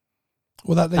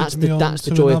 Well, that leads me on that's to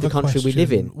the joy of the another country we live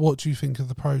question. in. What do you think of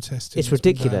the protesting? It's that's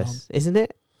been going ridiculous, isn't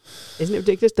it? Isn't it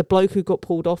ridiculous? The bloke who got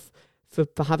pulled off for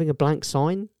having a blank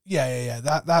sign. Yeah.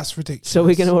 That's ridiculous. So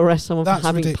we're going to arrest someone That's for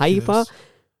having ridiculous. paper.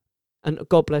 And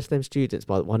God bless them students,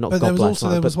 by the way. Not But God there was bless also-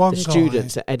 them, there but was one the guy,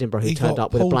 students at Edinburgh who he turned got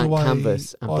up with a pulled blank away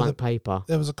canvas and by blank paper.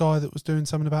 There was a guy that was doing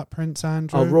something about Prince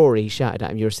Andrew. Oh, Rory shouted at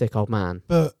him, "You're a sick old man."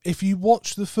 But if you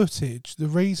watch the footage, the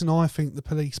reason I think the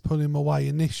police pull him away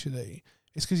initially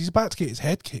is because he's about to get his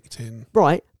head kicked in.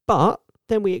 Right, but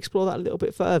then we explore that a little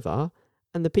bit further,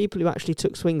 and the people who actually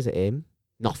took swings at him,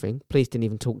 nothing. Police didn't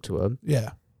even talk to him.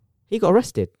 Yeah. He got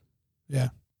arrested. Yeah.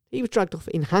 He was dragged off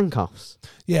in handcuffs.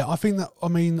 Yeah, I think that, I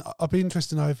mean, I'd be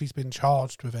interested to know if he's been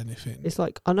charged with anything. It's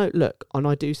like, I know, look, and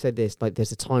I do say this, like,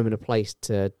 there's a time and a place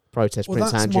to protest Well,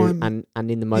 Prince that's Andrew, my- and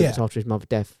in the moments Yeah. after his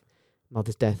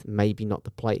mother's death, maybe not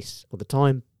the place or the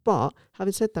time. But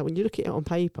having said that, when you look at it on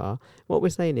paper, what we're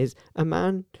saying is a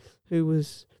man who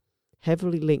was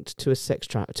heavily linked to a sex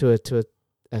to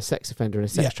a sex offender and a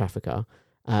sex Yeah. trafficker,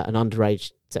 an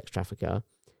underage sex trafficker,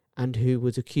 and who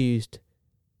was accused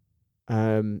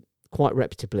quite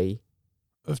reputably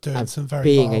Of doing of some very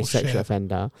being vile a sexual shit.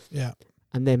 offender, Yeah.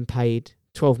 and then paid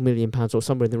 £12 million or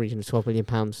somewhere in the region of £12 million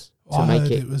to I make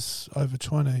heard it it was over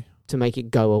 20. to make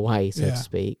it go away, so Yeah. to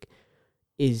speak,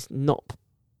 is not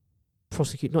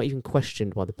prosecuted, not even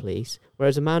questioned by the police.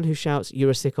 Whereas a man who shouts "You're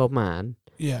a sick old man"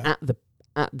 Yeah.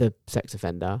 at the sex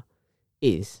offender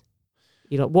is,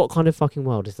 you know, what kind of fucking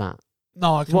world is that? No,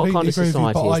 I What completely kind of agree with you,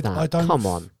 society but is that? I don't. Come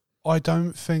on. I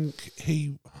don't think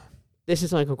he. This is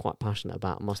something I'm quite passionate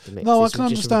about, I must admit. No, I This can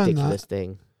is just a understand that. ridiculous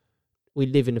thing. We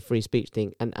live in a free speech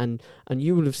thing, and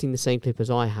you will have seen the same clip as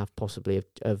I have, possibly,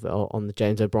 of on the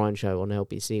James O'Brien show on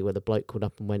LBC, where the bloke called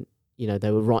up and went, you know,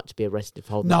 they were right to be arrested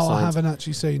for holding No, up I signs. haven't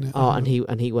actually seen it. Oh, and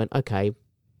he went, okay,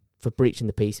 for breaching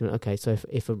the peace. He went, okay, so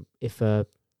if a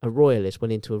royalist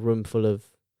went into a room full of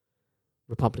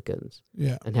Republicans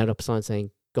Yeah. and held up a sign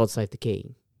saying "God save the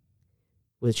King,"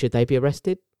 should they be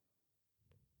arrested?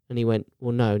 And he went,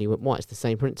 well, no. And he went, why? It's the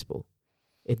same principle.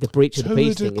 If the breach of the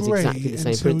peace thing is exactly the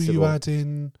same principle. You add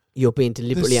in You're being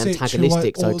deliberately the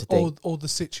antagonistic, so to think. or the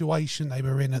situation they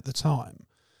were in at the time.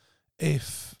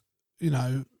 If, you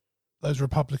know, those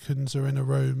Republicans are in a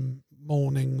room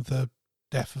mourning the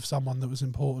death of someone that was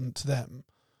important to them,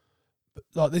 but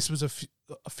like this was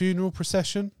a funeral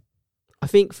procession. I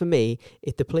think for me,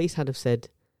 if the police had have said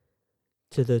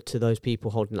to those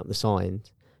people holding up the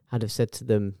signs, had have said to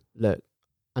them, look,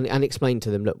 and explained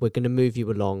to them, look, we're going to move you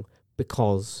along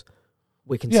because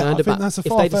we're concerned Yeah, I about. think that's a if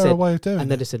far they'd have fairer said, way of doing and it.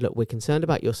 they'd have said, look, we're concerned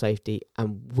about your safety,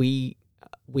 and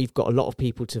we've got a lot of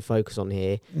people to focus on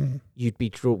here.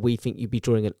 We think you'd be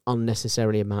drawing an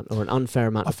unnecessary amount or an unfair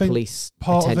amount I of think police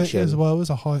Part attention. of it as well is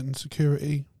a heightened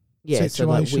security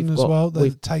situation we've as got, well. They're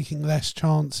we've, taking less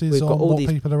chances we've got on all what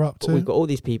these- people are up to. we've got all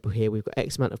these people here. We've got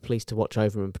X amount of police to watch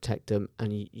over them and protect them,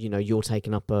 and you know you're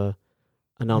taking up an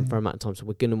unfair amount of time. So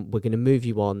we're gonna move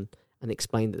you on and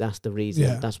explain that that's the reason.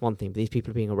 Yeah. That's one thing. But these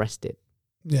people are being arrested.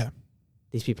 Yeah.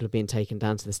 These people are being taken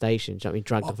down to the station. Do you know what I mean?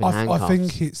 Dragged off in handcuffs. I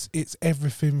think it's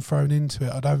everything thrown into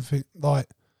it. I don't think, like,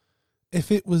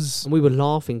 if it was And we were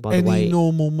laughing, by the way. any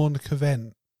normal monarch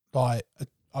event, like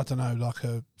I don't know, like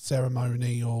a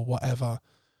ceremony or whatever,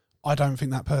 I don't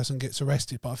think that person gets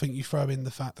arrested. But I think you throw in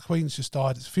the fact the Queen's just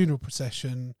died, it's a funeral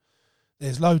procession,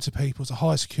 there's loads of people, it's a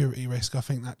high security risk. I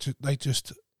think that they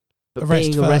just But arrest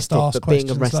being first, arrested, ask but being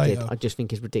questions arrested, later. I just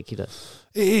think is ridiculous.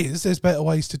 It is. There's better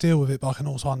ways to deal with it, but I can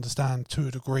also understand to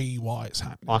a degree why it's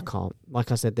happening. I can't.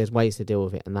 Like I said, there's ways to deal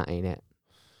with it, and that ain't it.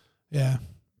 Yeah,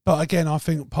 but again, I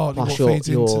think partly Plus what feeds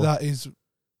into your- that is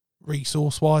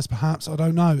resource-wise. Perhaps I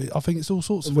don't know. I think it's all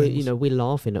sorts of We're, things. you know, we're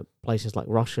laughing at places like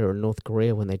Russia and North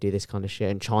Korea when they do this kind of shit,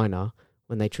 and China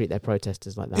when they treat their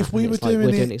protesters like that. If we And were it's like doing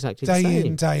we're it doing exactly the day same.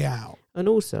 in, day out. And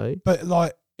also, But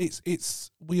like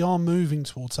it's we are moving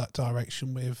towards that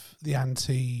direction with the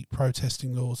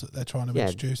anti-protesting laws that they're trying to Yeah,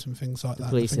 introduce and things like the that.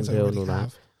 policing things they bill and already all that.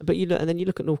 have. but you look, and then you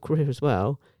look at North Korea as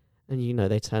well, and you know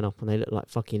they turn up and they look like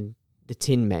fucking the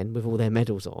Tin Men with all their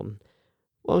medals on.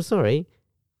 Well, I'm sorry,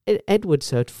 Edward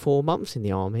served 4 months in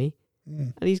the army,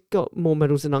 Mm. and he's got more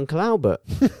medals than Uncle Albert.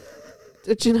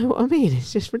 Do you know what I mean?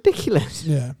 It's just ridiculous.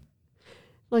 Yeah.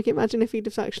 Like, imagine if he'd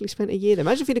have actually spent a year there.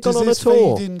 Imagine if he'd have Does gone on a this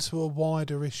tour. feed into a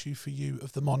wider issue for you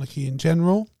of the monarchy in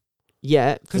general?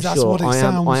 Yeah, for 'Cause that's sure. what it I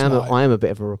am. I am. sounds like. I am a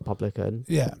bit of a Republican.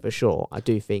 Yeah. For sure. I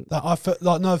do think. That I felt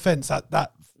like, no offence, that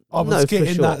I was No, for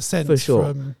getting sure, that sense for sure.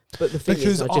 from. But the thing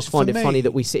Because, is, I just for find it funny me-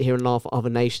 that we sit here and laugh at other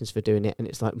nations for doing it, and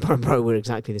it's like, bro, we're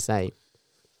exactly the same.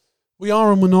 We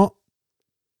are and we're not.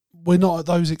 We're not at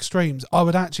those extremes. I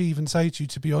would actually even say to you,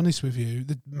 to be honest with you,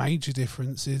 the major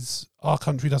difference is our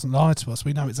country doesn't lie to us.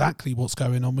 We know exactly what's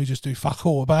going on. We just do fuck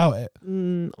all about it.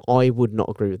 I would not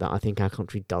agree with that. I think our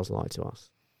country does lie to us.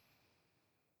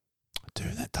 Do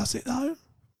that, does it though?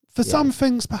 For Yeah. some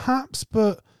things, perhaps,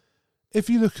 but if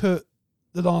you look at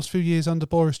the last few years under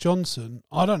Boris Johnson,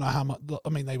 I don't know how much. I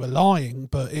mean, they were lying,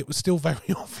 but it was still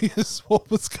very obvious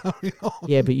what was going on.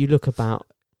 Yeah, but you look about,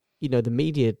 the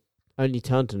media only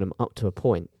turned on them up to a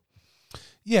point.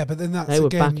 Yeah, but then that's They were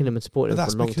again, backing them and supporting but them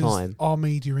that's for a long because time. our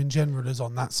media in general is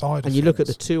on that side. And of you look at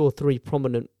the things. 2 or 3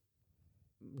 prominent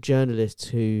journalists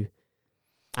who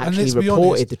And actually let's be reported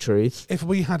honest, the truth. If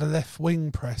we had a left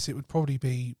wing press, it would probably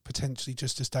be potentially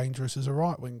just as dangerous as a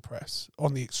right wing press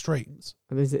on the extremes.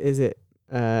 And is it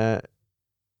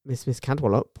Miss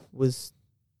Cadwallap was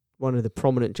one of the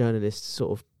prominent journalists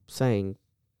sort of saying,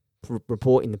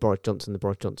 reporting the Boris Johnson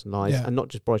lies, Yeah. and not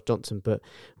just Boris Johnson, but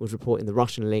was reporting the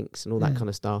Russian links and all that kind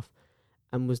of stuff,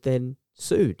 and was then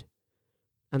sued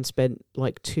and spent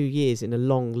like 2 years in a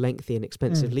long, lengthy and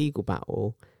expensive legal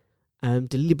battle,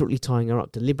 deliberately tying her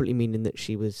up, deliberately meaning that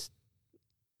she was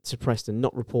suppressed and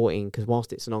not reporting, because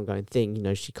whilst it's an ongoing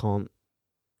thing, she can't,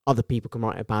 other people can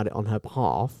write about it on her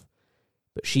behalf,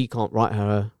 but she can't write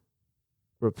her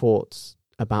reports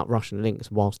about Russian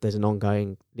links whilst there's an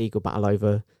ongoing legal battle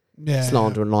over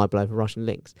slander and libel over Russian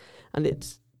links. And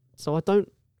it's, so I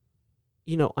don't,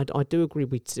 I do agree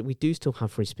we do still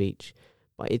have free speech,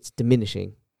 but it's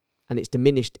diminishing. And it's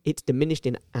diminished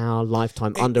in our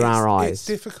lifetime, under our eyes. It's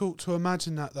difficult to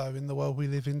imagine that, though, in the world we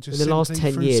live in. Just in the last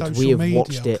 10 years, we have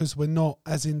watched it. Because we're not,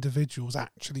 as individuals,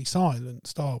 actually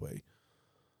silenced, are we?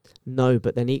 No,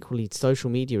 but then equally, social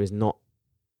media is not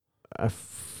a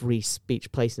free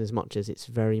speech place in as much as it's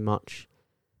very much...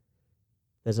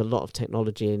 There's a lot of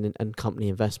technology and company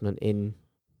investment in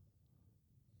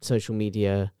social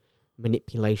media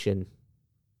manipulation.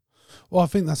 Well, I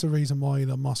think that's the reason why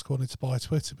Elon Musk wanted to buy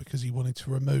Twitter, because he wanted to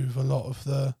remove a lot of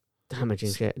the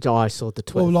damaging shit. I saw the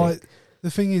Twitter Well, thing. the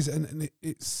thing is, and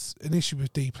it's an issue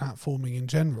with deplatforming in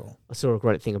general. I saw a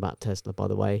great thing about Tesla, by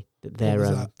the way, that What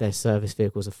was their service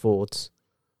vehicles are Fords.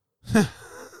 So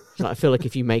I feel like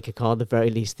if you make a car, the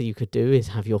very least that you could do is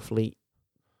have your fleet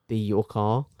be your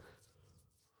car.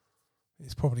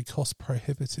 It's probably cost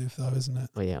prohibitive, though, isn't it?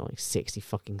 Oh yeah, like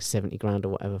 70 grand or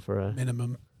whatever for a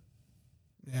Minimum.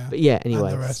 Yeah. But yeah, And the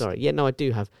anyway, rest. sorry. Yeah, no, I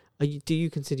do have. Do you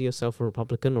consider yourself a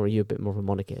Republican, or are you a bit more of a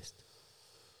monarchist?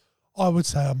 I would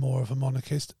say I'm more of a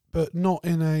monarchist, but not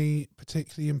in a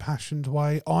particularly impassioned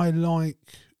way. I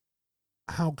like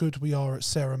how good we are at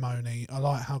ceremony. I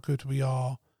like how good we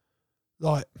are.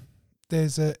 Like,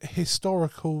 there's a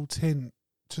historical tint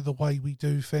to the way we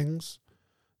do things.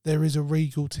 There is a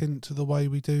regal tint to the way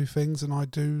we do things, and I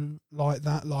do like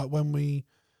that. Like, when we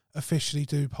officially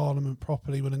do Parliament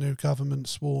properly, when a new government's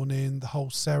sworn in, the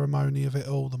whole ceremony of it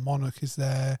all, the monarch is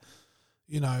there,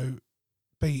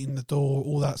 beating the door,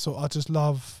 all that sort. I just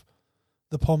love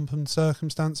the pomp and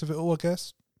circumstance of it all, I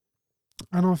guess.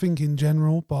 And I think in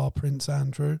general, bar Prince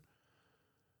Andrew,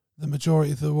 the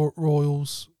majority of the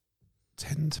royals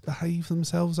tend to behave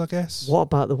themselves, I guess. What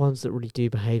about the ones that really do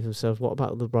behave themselves? What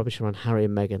about the rubbish around Harry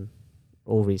and Meghan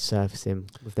all resurfacing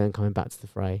with them coming back to the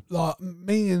fray? Like,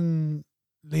 me and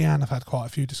Leanne have had quite a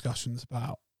few discussions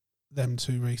about them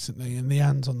two recently, and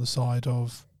Leanne's on the side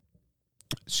of,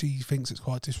 she thinks it's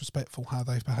quite disrespectful how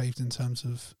they've behaved in terms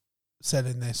of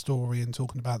selling their story and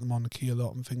talking about the monarchy a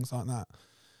lot and things like that.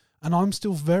 And I'm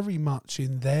still very much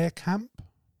in their camp,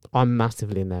 I'm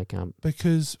massively in their camp.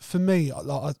 because for me,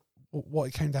 what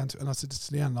it came down to, and I said this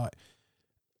to Leanne, like,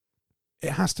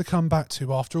 it has to come back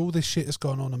to, after all this shit has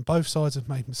gone on and both sides have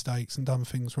made mistakes and done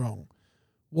things wrong,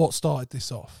 what started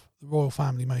this off? The royal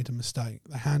family made a mistake.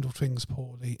 They handled things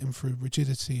poorly, and through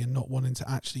rigidity and not wanting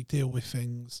to actually deal with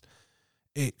things,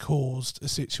 it caused a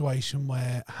situation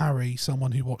where Harry,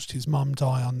 someone who watched his mum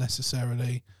die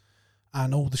unnecessarily,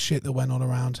 and all the shit that went on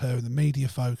around her and the media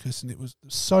focus, and it was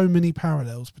so many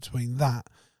parallels between that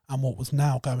and what was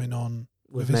now going on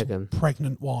with his Meghan.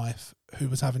 pregnant wife who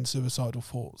was having suicidal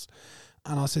thoughts.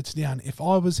 And I said to Leanne, if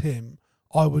I was him,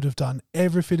 I would have done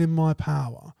everything in my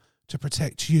power to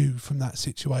protect you from that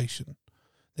situation.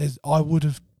 I would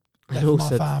have left my also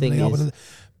the family. thing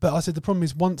But I said the problem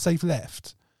is, once they've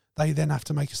left, they then have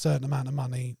to make a certain amount of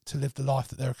money to live the life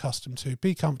that they're accustomed to,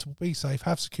 be comfortable, be safe,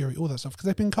 have security, all that stuff, because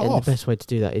they've been cut And off. the best way to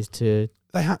do that is to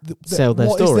They have sell their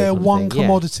what story is their kind of one thing, yeah.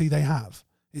 commodity they have?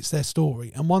 It's their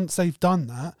story. And once they've done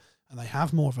that, and they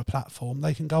have more of a platform,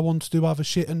 they can go on to do other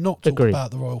shit and not talk Agreed.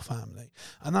 about the royal family.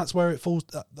 And that's where it falls.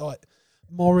 Like,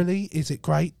 morally, is it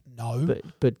great? No.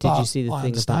 But did you see the I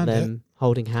thing about understand them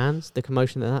holding hands? The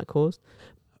commotion that caused.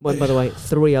 When, by the way,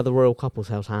 3 other royal couples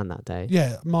held hand that day.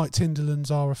 Yeah, Mike Tyndall and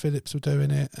Zara Phillips were doing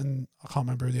it, and I can't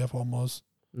remember who the other one was.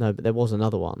 No, but there was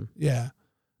another one. Yeah.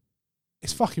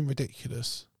 It's fucking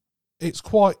ridiculous. it's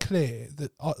quite clear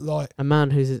that like a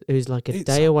man who's like a It's-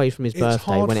 day away from his it's birthday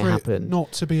hard when it for happened,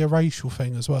 not to be a racial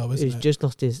thing as well, isn't who's it?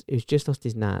 just lost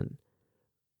his nan.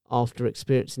 After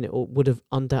experiencing it all, would have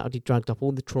undoubtedly dragged up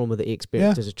all the trauma that he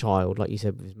experienced Yeah. as a child, like you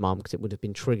said with his mum, because it would have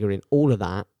been triggering all of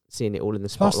that, seeing it all in the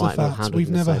Plus the spotlight and all fact handled we've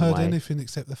in the never same heard way. anything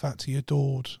except the fact he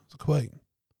adored the Queen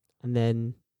And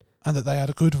then, and that they had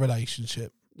a good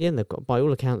relationship. yeah, and they've got, by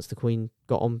all accounts, the Queen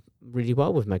got on really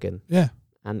well with Meghan. Yeah.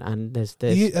 And there's And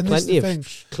this is plenty the of thing.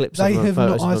 clips They of them, have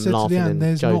photos not, I of said them to laughing Leanne, and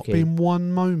there's not joking. been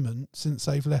one moment since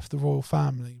they've left the royal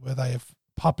family where they have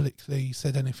publicly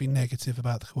said anything negative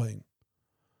about the Queen.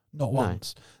 Not No.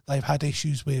 once. They've had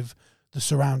issues with the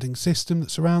surrounding system that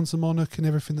surrounds the monarch and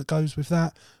everything that goes with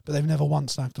that, but they've never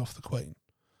once snagged off the Queen.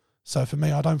 So for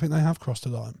me, I don't think they have crossed a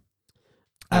line.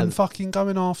 And fucking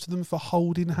going after them for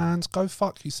holding hands, go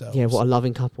fuck yourselves. Yeah, what a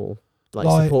loving couple.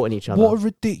 Like supporting each other. What a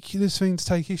ridiculous thing to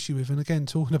take issue with. And again,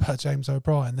 talking about James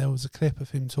O'Brien, there was a clip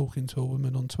of him talking to a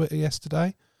woman on Twitter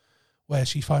yesterday where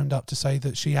she phoned up to say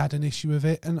that she had an issue with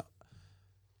it. And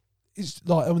it's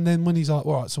like, and then when he's like,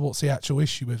 all right, so what's the actual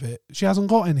issue with it? She hasn't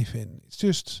got anything. It's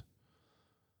just,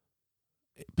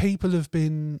 people have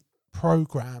been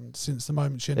programmed since the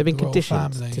moment she They've entered been the royal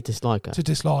conditioned family to dislike her. to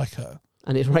dislike her.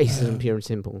 And it's racism, Um, pure and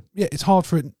simple. Yeah, it's hard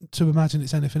for it to imagine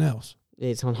it's anything else.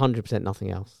 It's 100%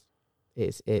 nothing else.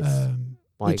 It's like,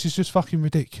 Which is just fucking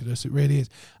ridiculous. It really is.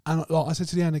 And like I said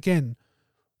to Leanne again,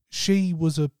 she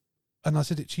was and I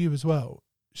said it to you as well,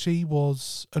 she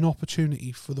was an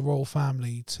opportunity for the royal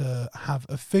family to have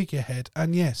a figurehead.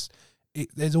 And yes,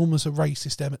 there's almost a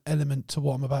racist element to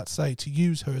what I'm about to say, to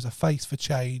use her as a face for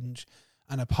change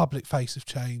and a public face of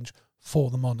change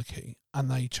for the monarchy. And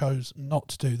they chose not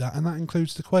to do that. And that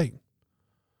includes the Queen.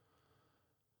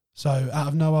 So out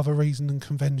of no other reason than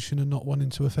convention and not wanting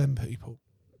to offend people.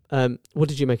 what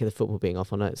did you make of the football being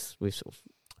off? I know we've sort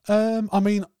of... I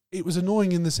mean, it was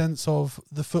annoying in the sense of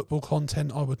the football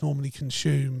content I would normally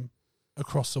consume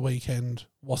across the weekend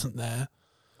wasn't there.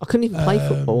 I couldn't even play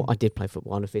football. Um, I did play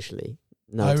football unofficially.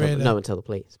 No, Oh, really? no one tell the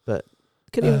police. But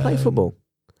couldn't even play football.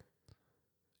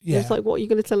 Yeah. It's like, what are you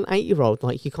going to tell an 8-year-old?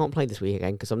 Like, you can't play this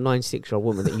weekend because some 96-year-old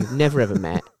woman that you've never ever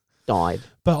met died.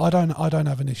 But I don't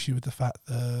have an issue with the fact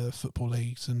the football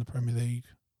leagues and the Premier League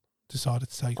decided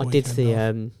to take a I did weekend see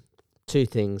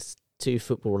off. two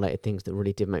football-related things that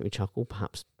really did make me chuckle,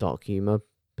 perhaps dark humour,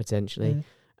 potentially.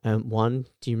 Mm. One,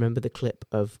 do you remember the clip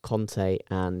of Conte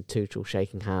and Tuchel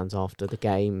shaking hands after the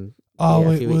game? Oh,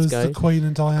 a it few weeks was ago? the Queen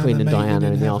and Diana Queen and meeting Diana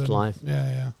in the heaven. afterlife. Yeah,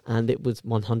 yeah. And it was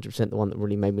 100% the one that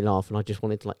really made me laugh, and I just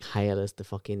wanted to like hail as the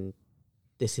fucking,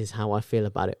 this is how I feel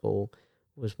about it all,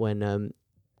 was when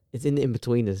it's in the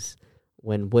In-Betweeners,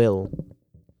 when Will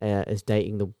is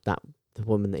dating the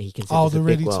woman that he considers the a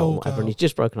really big well, tall and whatever, and girl. he's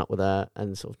just broken up with her,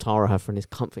 and sort of Tara, her friend, is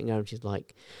comforting her, and she's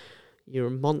like, you're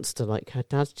a monster, like her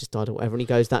dad's just died or whatever, and he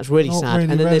goes, that's really Not sad. really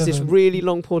And then there's this relevant. really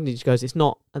long pause, and he just goes, it's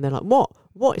not. And they're like, what?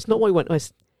 It's not what he went,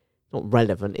 it's not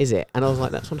relevant, is it? And I was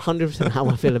like, that's 100% how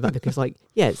I feel about it, because like,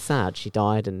 yeah, it's sad she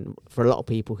died, and for a lot of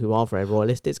people who are very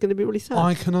royalist, it's going to be really sad.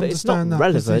 I can But it's not understand that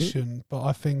relevant. position, but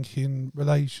I think in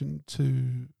relation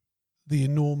to the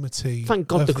enormity Thank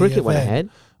God of the cricket went event, ahead.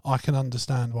 I can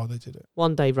understand why they did it.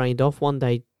 One day rained off, one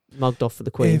day mugged off for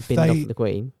the Queen, If binned off they- for the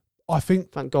Queen. I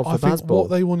think Thank God I for think baseball. what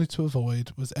they wanted to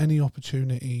avoid was any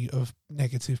opportunity of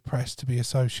negative press to be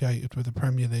associated with the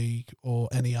Premier League or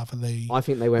any other league. I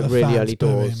think they went the really fans early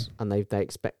doors, booing. and they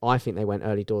expect. I think they went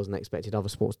early doors and they expected other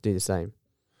sports to do the same.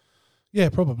 Yeah,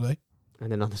 probably. And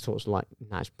then other sports were like,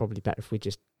 nah, it's probably better if we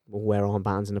just wear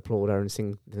armbands and applaud her and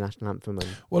sing the national anthem. And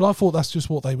Well, I thought that's just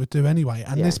what they would do anyway.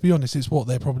 And Yeah. let's be honest, it's what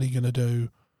they're probably going to do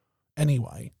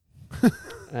anyway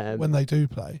when they do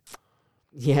play.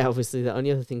 yeah, obviously the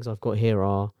only other things I've got here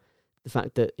are the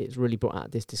fact that it's really brought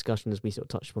out this discussion, as we sort of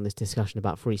touched upon this discussion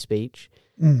about free speech.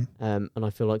 Mm. And I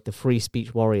feel like the free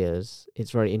speech warriors,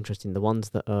 it's very interesting. The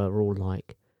ones that are all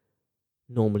like,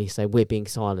 normally say we're being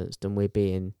silenced and we're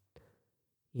being,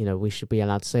 we should be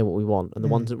allowed to say what we want. And the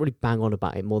ones that really bang on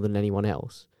about it more than anyone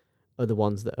else are the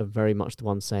ones that are very much the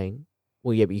ones saying,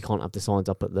 well, yeah, but you can't have the signs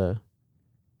up at the,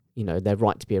 their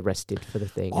right to be arrested for the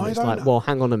thing. And I it's don't- like, well,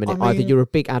 hang on a minute. I Either mean- you're a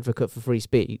big advocate for free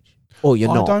speech or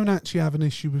you're I not. don't actually have an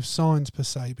issue with signs per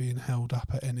se being held up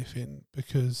at anything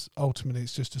because ultimately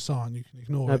it's just a sign. You can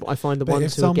ignore No, it. but I find the But if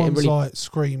ones who are getting someone's really, like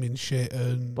screaming shit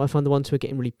and but I find the ones who are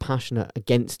getting really passionate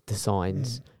against the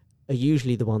signs are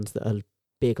usually the ones that are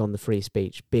big on the free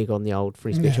speech, big on the old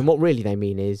free speech. Yeah. And what really they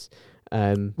mean is,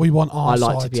 we want our I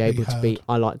like side to be able to be, heard.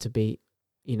 I like to be,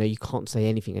 you can't say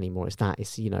anything anymore. It's that,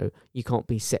 it's, you can't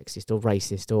be sexist or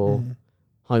racist or Mm.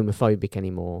 homophobic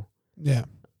anymore. Yeah.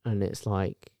 And it's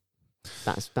like,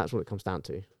 that's what it comes down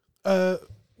to.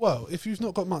 Well, if you've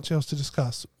not got much else to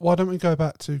discuss, why don't we go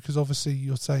back to, because obviously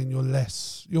you're saying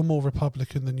you're more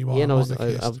Republican than you are monarchist.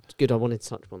 I was good. I wanted to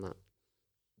touch upon that.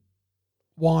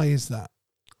 Why is that?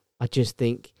 I just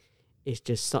think it's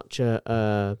just such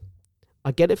a.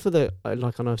 I get it for the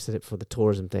like I know I've said it for the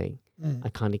tourism thing. I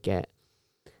kind of get,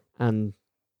 and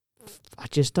I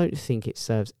just don't think it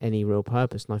serves any real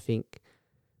purpose. And I think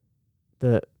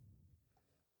that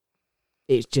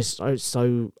it's just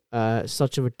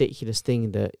such a ridiculous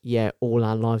thing that all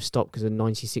our lives stop because a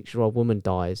 96-year-old woman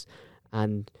dies,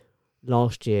 and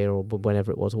last year or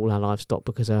whenever it was, all our lives stopped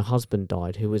because her husband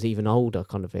died, who was even older,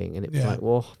 kind of thing. And it was like,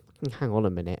 well, hang on a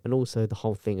minute. And also the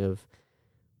whole thing of,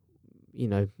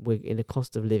 we're in a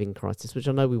cost of living crisis, which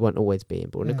I know we won't always be in,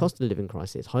 but in a cost of living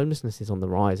crisis, homelessness is on the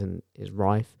rise and is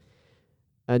rife.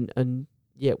 And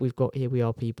yet here we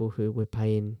are people who we're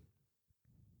paying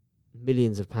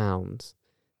millions of pounds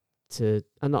to,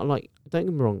 and not like, don't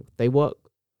get me wrong, they work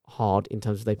hard in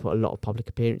terms of they put a lot of public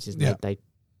appearances and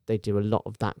they do a lot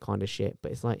of that kind of shit, but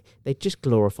it's like they just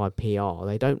glorify PR.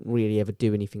 They don't really ever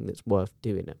do anything that's worth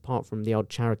doing apart from the odd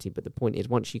charity. But the point is,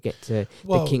 once you get to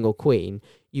the king or queen,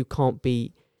 you can't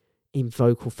be in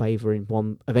vocal favour in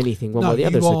one of anything one way or the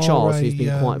other. So Charles, who's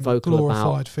been quite vocal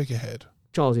about figurehead.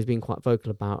 Charles, who's been quite vocal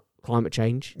about climate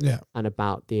change and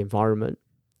about the environment,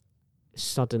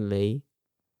 suddenly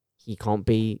he can't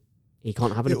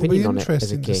have an opinion on it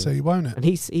as a king. To see, won't it? And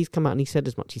he's come out and he said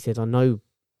as much. He said, I know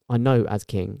as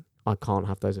king, I can't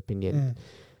have those opinions.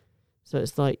 So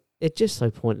it's like, it's just so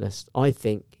pointless. I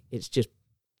think it's just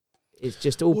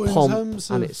all pomp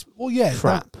and it's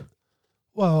crap.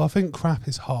 I think crap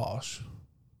is harsh.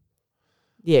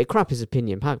 Yeah, crap is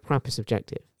opinion. Crap is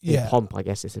subjective. Yeah. Pomp, I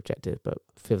guess, is subjective, but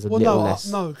feels a little less.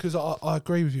 No, because I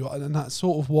agree with you. And that's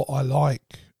sort of what I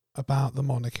like about the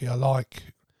monarchy. I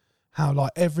like how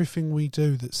everything we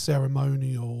do that's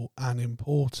ceremonial and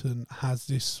important has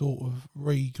this sort of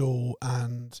regal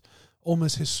and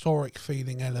almost historic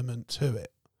feeling element to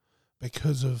it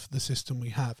because of the system we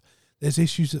have. There's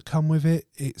issues that come with it.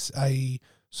 It's a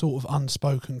sort of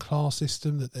unspoken class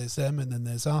system that there's them and then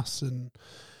there's us, and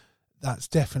that's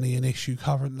definitely an issue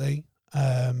currently.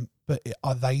 But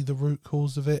are they the root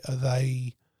cause of it? Are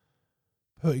they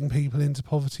putting people into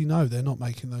poverty? No, they're not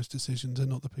making those decisions. They're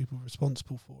not the people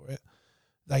responsible for it.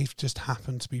 They've just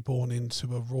happened to be born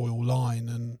into a royal line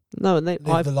and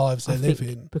live the lives they live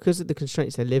in. Because of the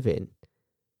constraints they live in,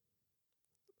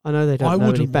 I know they don't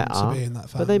know any better, want to be in that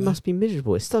family. But they must be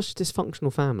miserable. It's such a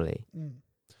dysfunctional family.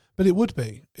 But it would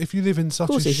be. If you live in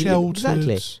such a sheltered...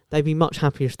 Exactly. They'd be much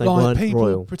happier if they weren't people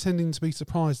royal. Pretending to be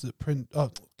surprised that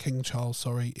King Charles,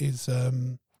 is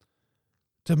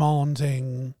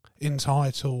demanding,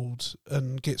 entitled,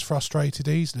 and gets frustrated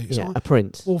easily. A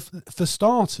prince. Well, for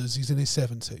starters, he's in his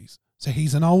 70s. So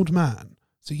he's an old man.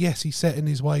 So yes, he's set in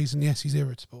his ways, and yes, he's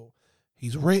irritable.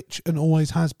 He's rich and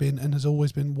always has been and has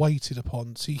always been waited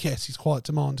upon. So yes, he's quite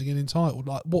demanding and entitled.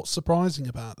 Like, what's surprising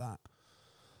about that?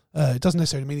 It doesn't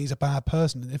necessarily mean he's a bad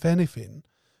person. And if anything,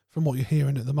 from what you're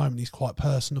hearing at the moment, he's quite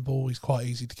personable. He's quite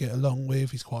easy to get along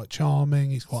with. He's quite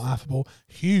charming. He's quite affable.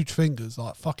 Huge fingers,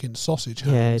 like fucking sausage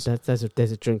hands. Yeah, there's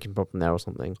a drinking problem there or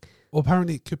something. Well,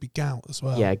 apparently it could be gout as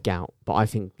well. Yeah, gout. But I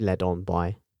think led on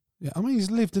by... Yeah, I mean,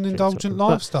 he's lived an indulgent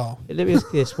lifestyle. But let me ask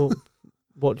you this.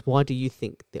 Why do you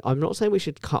think... I'm not saying we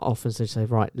should cut off and say,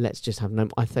 right, let's just have no...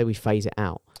 I say we phase it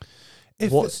out.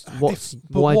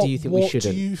 Why do you think we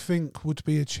shouldn't? What do you think would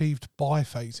be achieved by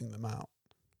phasing them out?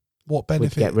 What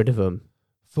benefit? We'd get rid of them.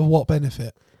 For what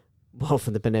benefit? Well,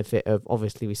 for the benefit of,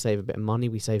 obviously, we save a bit of money,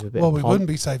 we save a bit of Well, we wouldn't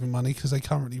be saving money because they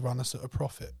currently run us at a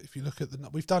profit. If you look at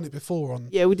we've done it before on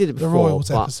we did it before, the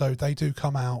Royals episode. They do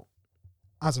come out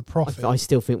as a profit. I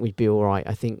still think we'd be all right.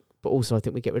 But also I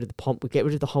think we get rid of the pomp. We get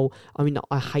rid of the whole... I mean,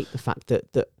 I hate the fact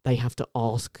that they have to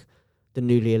ask the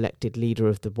newly elected leader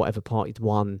of the whatever party's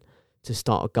won to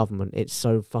start a government. It's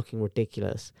so fucking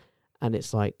ridiculous. And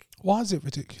it's like... Why is it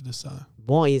ridiculous, though?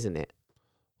 Why isn't it?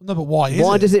 No, but why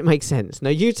Why does it make sense? No,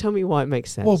 you tell me why it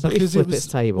makes sense. Well, because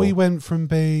we went from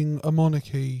being a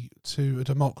monarchy to a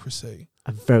democracy.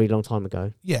 A very long time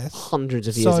ago. Yes. Hundreds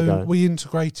of years ago. So we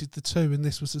integrated the two and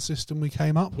this was the system we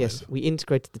came up with. Yes, we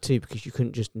integrated the two because you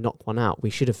couldn't just knock one out. We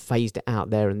should have phased it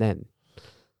out there and then.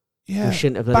 Yeah. We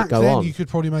shouldn't have let it go then, on. You could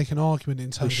probably make an argument in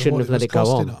terms we shouldn't of have let it go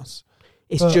on. Us.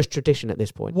 It's just tradition at this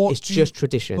point. It's just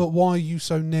tradition. But why are you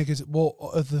so negative? What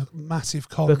are the massive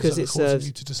cons that are causing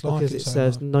you to dislike it? Because it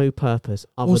serves no purpose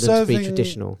other than to be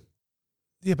traditional.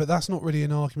 Yeah, but that's not really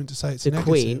an argument to say it's the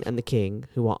Queen and the King,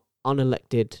 who are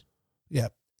unelected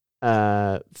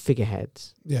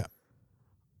figureheads,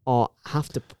 have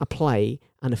to play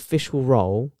an official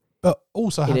role, but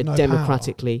also in a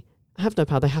democratically have no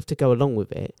power. They have to go along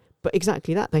with it. But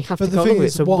exactly that, they have But to the go thing along with it.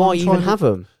 is, So what why I'm even trying to- have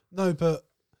them? No, but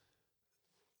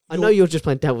I know you're just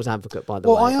playing devil's advocate, by the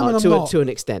Well, way, I am and I'm to not, to an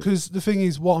extent. because the thing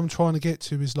is, what I'm trying to get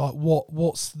to is like,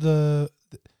 what's the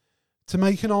to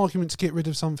make an argument to get rid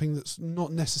of something that's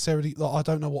not necessarily, like, I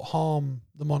don't know what harm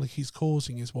the monarchy's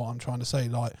causing is what I'm trying to say.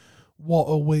 Like, what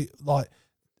are we, like,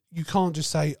 you can't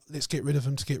just say let's get rid of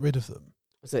them to get rid of them.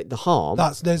 So the harm.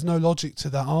 There's no logic to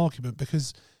that argument,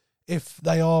 because if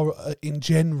they are in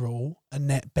general a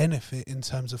net benefit in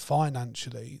terms of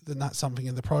financially, then that's something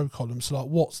in the pro column. So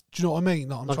like, do you know what I mean?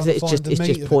 Like, I'm like I trying said, to find the it's meat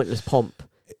just of it. pointless pomp.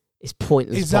 It's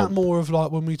pointless. Is pomp. that more of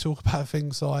like when we talk about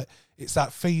things like it's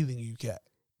that feeling you get?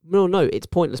 No, it's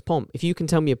pointless pomp. If you can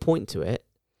tell me a point to it.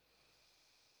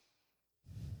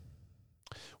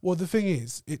 Well, the thing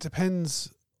is, it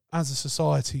depends as a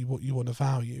society what you want to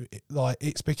value. Like,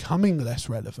 it's becoming less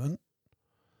relevant,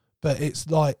 but it's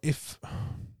like, if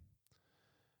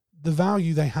the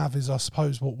value they have is, I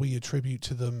suppose, what we attribute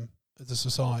to them as a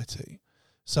society.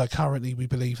 So currently we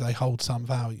believe they hold some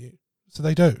value. So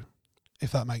they do,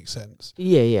 if that makes sense.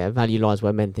 Yeah. Value lies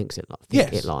where men think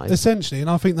it lies. Essentially, and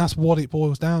I think that's what it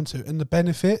boils down to. And the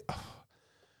benefit,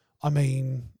 I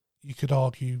mean, you could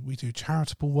argue we do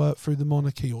charitable work through the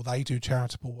monarchy, or they do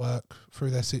charitable work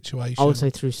through their situation. I would say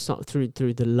through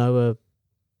the lower,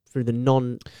 through the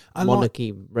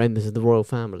non-monarchy members of the royal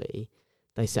family,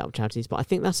 they set up charities. But I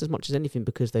think that's as much as anything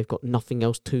because they've got nothing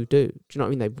else to do. Do you know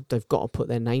what I mean? They've got to put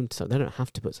their name to something. They don't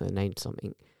have to put their name to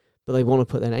something, but they want to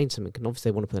put their name to something. And obviously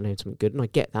they want to put their name to something good. And I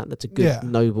get that. That's a good,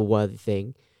 noble, worthy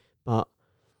thing. But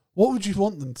what would you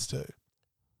want them to do?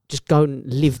 Just go and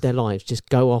live their lives. Just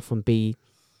go off and be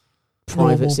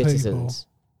private Normal citizens.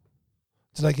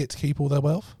 people. Do they get to keep all their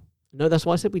wealth? No, that's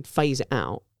why I said we'd phase it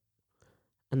out,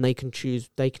 and they can choose.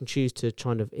 They can choose to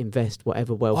try and invest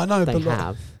whatever wealth they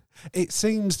have. It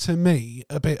seems to me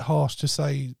a bit harsh to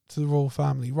say to the royal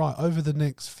family, right, over the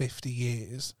next 50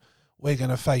 years, we're going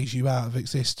to phase you out of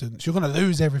existence. You're going to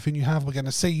lose everything you have. We're going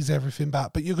to seize everything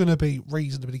back, but you're going to be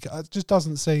reasonably. It just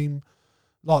doesn't seem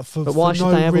like for. But why for should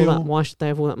no they have real, all that? Why should they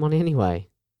have all that money anyway?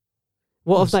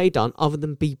 What have they done other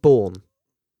than be born?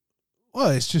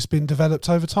 Well, it's just been developed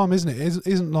over time, isn't it? It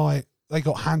isn't like they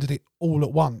got handed it all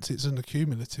at once. It's an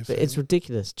accumulative But thing. it's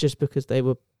ridiculous just because they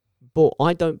were bought.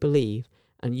 I don't believe,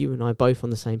 and you and I both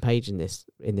on the same page in this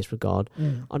regard.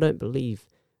 I don't believe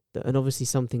that, and obviously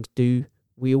some things do.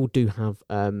 We all do have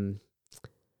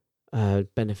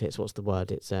benefits. What's the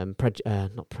word? It's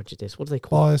not prejudice. What do they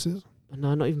call biases? it?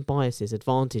 No, not even biases.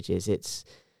 Advantages. It's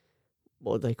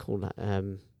what do they call that?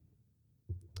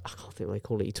 I can't think what they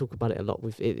call it. You talk about it a lot.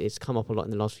 It's come up a lot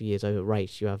in the last few years over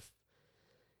race. You have,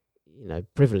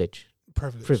 privilege.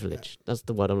 Privilege. Yeah. That's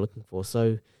the word I'm looking for.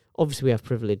 So obviously we have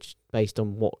privilege based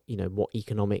on what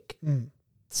economic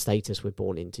status we're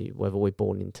born into, whether we're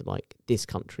born into like this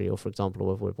country or, for example,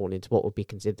 whether we're born into what would be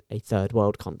considered a third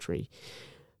world country.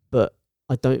 But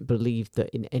I don't believe that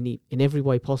in every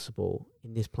way possible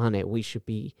in this planet we should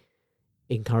be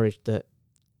encouraged that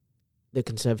the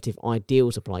conservative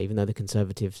ideals apply, even though the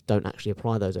conservatives don't actually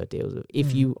apply those ideals.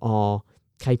 If you are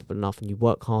capable enough and you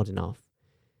work hard enough,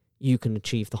 you can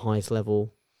achieve the highest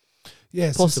level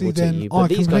possible to you. But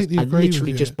these guys are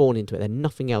literally just born into it. They're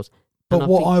nothing else. But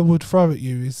what I would throw at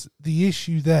you is the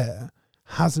issue there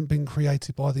hasn't been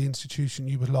created by the institution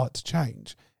you would like to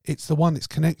change. It's the one it's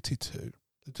connected to,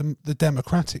 the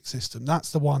democratic system.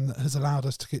 That's the one that has allowed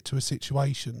us to get to a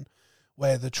situation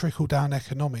where the trickle-down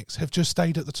economics have just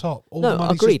stayed at the top. No,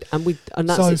 agreed. And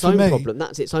that's its own problem.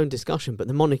 That's its own discussion. But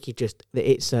the monarchy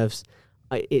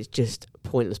it's just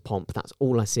pointless pomp. That's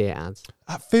all I see it as.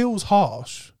 It feels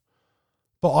harsh,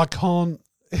 but I can't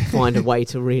find a way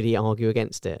to really argue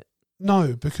against it.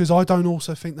 No, because I don't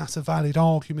also think that's a valid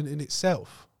argument in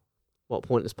itself. What,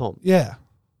 pointless pomp? Yeah.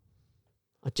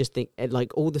 I just think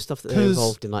like all the stuff that they're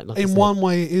involved in, like in one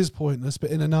way it is pointless,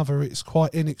 but in another it's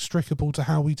quite inextricable to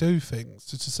how we do things.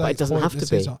 To say but it doesn't have to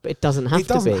be. But it doesn't have to be.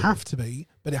 It doesn't have to be,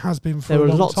 but it has been for a long time.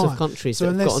 There are lots of countries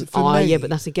that have got yeah, but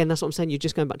that's what I'm saying. You're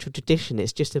just going back to tradition.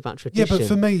 It's just about tradition. Yeah, but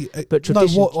for me, but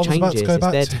tradition what I was about changes. to go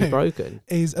back it's there to be broken.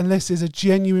 Is unless there's a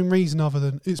genuine reason other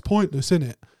than it's pointless, isn't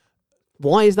it?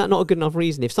 Why is that not a good enough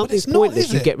reason? If something's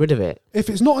pointless, you get rid of it.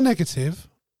 If it's not a negative,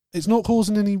 it's not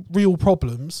causing any real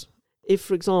problems. If,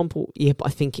 for example, but I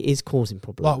think it is causing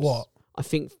problems. Like what? I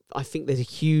think there's a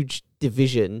huge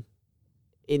division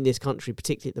in this country,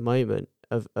 particularly at the moment,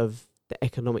 of the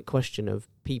economic question of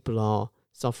people are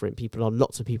suffering.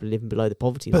 Lots of people living below the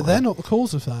poverty line. But they're not the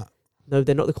cause of that. No,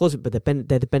 they're not the cause of it, but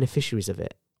they're the beneficiaries of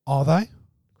it. Are they?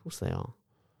 Of course they are.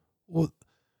 Well,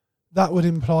 that would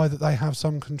imply that they have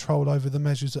some control over the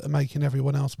measures that are making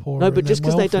everyone else poorer. No, but and just then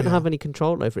because they don't wealthier. have any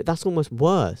control over it, that's almost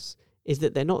worse. Is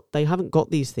that they haven't got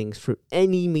these things through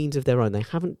any means of their own. They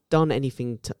haven't done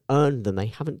anything to earn them. They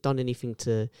haven't done anything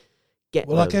to get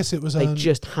Well, them. I guess it was They earned,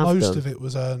 just have most them of it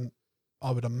was earned,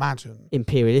 I would imagine.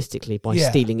 imperialistically by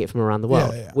Yeah. stealing it from around the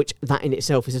world, Yeah. which that in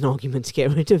itself is an argument to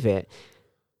get rid of it.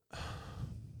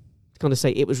 Kind of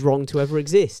say it was wrong to ever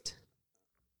exist.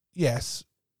 Yes,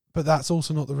 but that's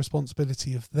also not the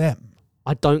responsibility of them.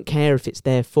 I don't care if it's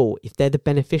their fault. If they're the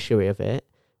beneficiary of it,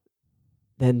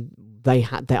 then they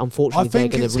unfortunately I think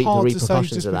they're going it's to reap the hard to say repercussions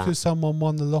just of that. because someone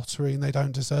won the lottery and they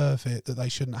don't deserve it that they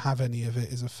shouldn't have any of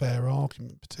it is a fair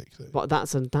argument, particularly. But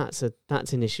that's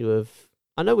an issue of.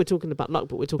 I know we're talking about luck,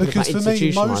 but we're talking Because about for me,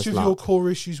 institutionalised most of luck. your core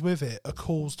issues with it are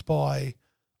caused by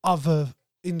other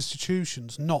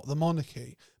institutions, not the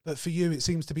monarchy. But for you, it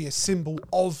seems to be a symbol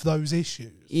of those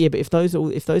issues. Yeah, but if those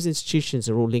institutions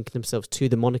are all linking themselves to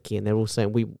the monarchy and they're all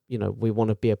saying we want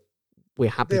to be we're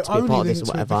happy They're to be a only part of this linked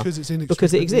or to it whatever, because it's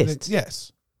because it inextricably exists. linked.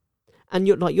 Yes. and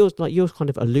you're kind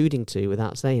of alluding to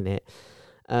without saying it,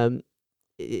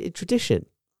 tradition.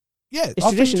 Yeah, It's I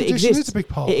think tradition, it tradition exists. is a big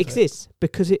part It of exists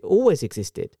because it always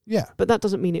existed, Yeah. but that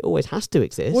doesn't mean it always has to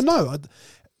exist. Well, no.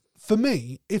 For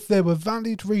me, if there were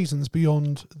valid reasons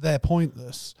beyond they're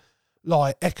pointless,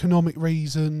 like economic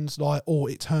reasons, or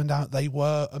it turned out they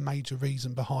were a major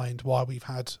reason behind why we've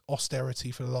had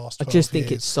austerity for the last I 12 just think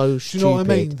years, it's so do stupid. you know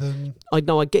what I mean? Then I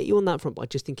know I get you on that front, but I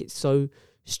just think it's so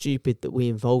stupid that we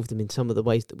involve them in some of the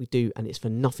ways that we do, and it's for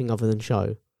nothing other than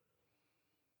show.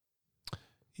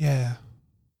 yeah.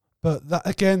 But that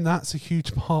again, that's a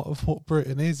huge part of what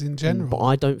Britain is in general. But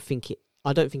I don't think it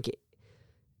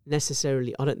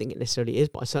necessarily is,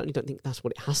 but I certainly don't think that's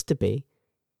what it has to be.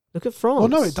 Look at France. Well,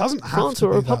 no, it doesn't have France to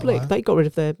were a be that republic. way. They got rid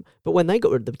of but when they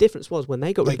got rid of the difference was when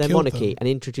they got rid They of their killed monarchy them. and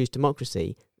introduced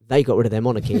democracy, they got rid of their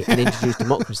monarchy and introduced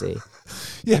democracy.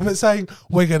 Yeah, but saying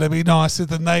we're going to be nicer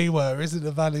than they were isn't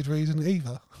a valid reason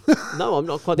either. No, I'm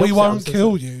not quite. The We opposite. won't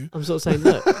kill you. I'm sort of saying,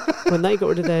 look, when they got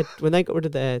rid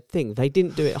of their thing, they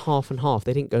didn't do it half and half.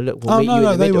 They didn't go, look, we'll meet you in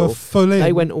the they middle. were full in.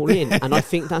 They went all in, and I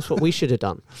think that's what we should have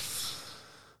done.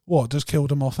 What? Just killed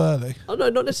them off early? Oh no,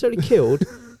 not necessarily killed,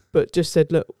 but just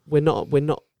said, look, we're not going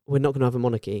to have a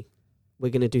monarchy.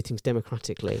 We're going to do things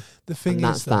democratically. The thing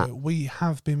And is, that's though, we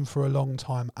have been for a long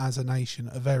time as a nation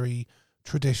a very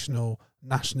traditional,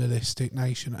 nationalistic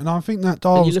nation, and I think that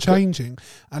dial's changing.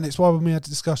 And it's why when we had a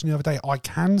discussion the other day, I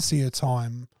can see a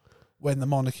time when the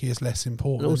monarchy is less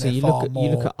important. And also, you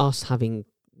look at us having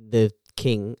the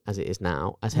king as it is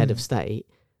now as head of state.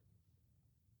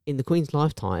 In the Queen's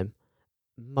lifetime,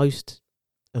 most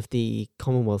of the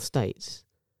Commonwealth states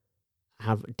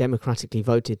have democratically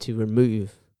voted to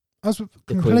remove. That's Queen as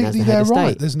completely the head their of right.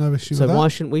 state. There's no issue So with that. why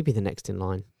shouldn't we be the next in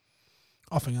line?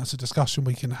 I think that's a discussion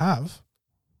we can have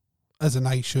as a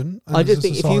nation. And I as just a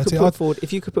think society.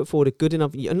 if you could put forward a good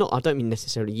enough, I don't mean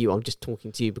necessarily you. I'm just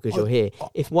talking to you because you're here.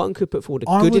 If one could put forward a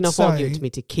I good would enough say argument to me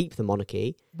to keep the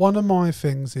monarchy, one of my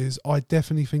things is I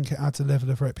definitely think it adds a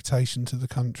level of reputation to the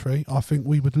country. I think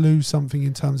we would lose something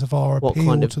in terms of our what appeal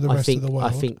kind of to the rest of the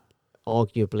world. I think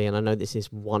arguably, and I know this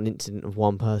is one incident of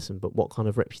one person, but what kind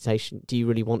of reputation do you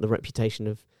really want? The reputation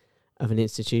of an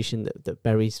institution that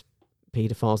buries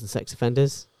paedophiles and sex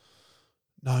offenders?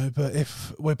 No, but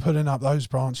if we're pulling up those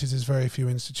branches, there's very few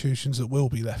institutions that will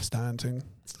be left standing.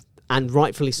 And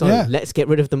rightfully so. Yeah. Let's get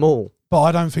rid of them all. But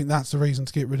I don't think that's the reason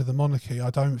to get rid of the monarchy.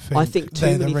 I don't think too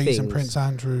they're the many reason things. Prince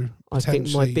Andrew I think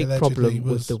my potentially, big allegedly problem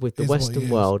was, with the is what Western he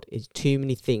is. world is too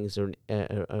many things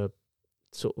are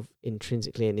sort of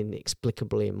intrinsically and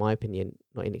inexplicably, in my opinion,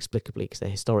 not inexplicably because they're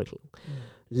historical,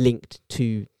 linked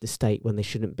to the state when they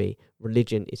shouldn't be.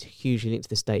 Religion is hugely linked to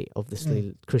the state,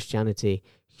 obviously Christianity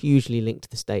hugely linked to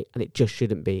the state, and it just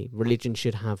shouldn't be. Religion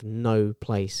should have no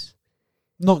place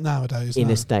Not nowadays. in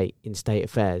no. a state, in state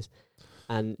affairs.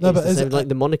 And No, it's but the same, like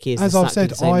the monarchy is as exactly I've said,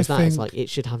 the same I as that. It's think like it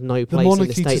should have no place in the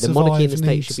monarchy to state. The monarchy and the survive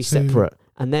state should be needs to- separate.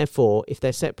 And therefore, if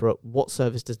they're separate, what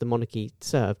service does the monarchy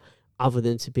serve other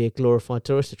than to be a glorified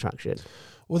tourist attraction?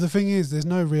 Well, the thing is, there's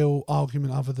no real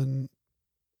argument other than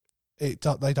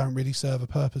they don't really serve a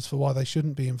purpose for why they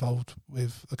shouldn't be involved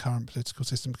with the current political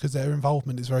system, because their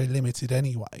involvement is very limited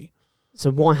anyway. So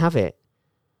why have it?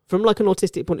 From like an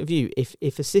autistic point of view,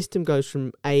 if a system goes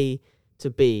from A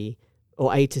to B,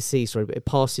 or A to C, sorry, but it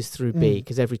passes through B,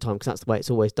 because that's the way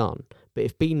it's always done. But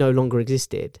if B no longer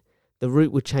existed, the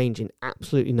route would change in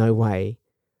absolutely no way.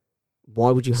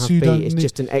 Why would you have So you B? don't It's need-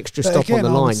 just an extra But stop again, on I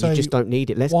the would line. You say, just don't need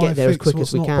it. Let's Why get there as fix quick what's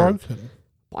as we not can. broken?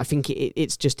 But I think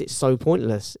it's so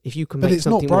pointless. If you can But make it's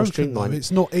not something more broken, though. streamlined.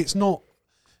 It's not.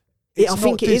 it's I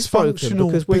think not it is broken dysfunctional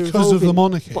because we're because of the involving-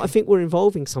 monarchy. But I think we're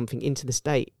involving something into the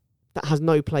state that has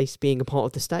no place being a part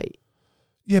of the state.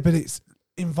 Yeah, but its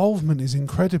involvement is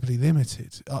incredibly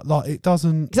limited. Like it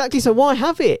doesn't. Exactly. So why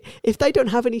have it if they don't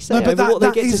have any say No, but over what they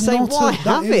that get to is say? not Why that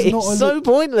have is it? not It's a so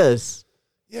pointless.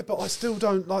 Yeah, but I still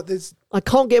don't like. There's I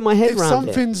can't get my head if around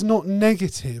it. something's not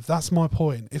negative, that's my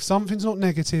point. If something's not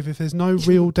negative, if there's no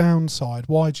real downside,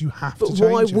 why do you have But to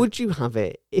change why it? would you have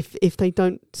it if they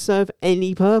don't serve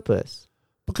any purpose?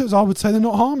 Because I would say they're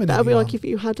not harming That would be anyone. like if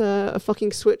you had a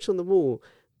fucking switch on the wall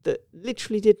that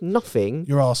literally did nothing,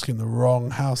 You're asking the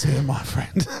wrong house here, my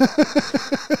friend.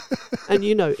 and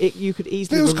you could If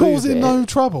easily it was remove causing it. no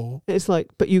trouble. It's like,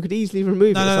 but you could easily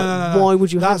remove No, it. no, It's no, like, no, no. why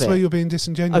would you That's have where it? you're being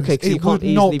disingenuous. Okay, 'cause you it can't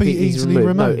would not be easily easily removed.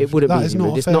 removed. No, it wouldn't That be is easily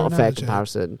removed. It's not a fair analogy.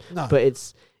 comparison. No. But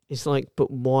it's like, but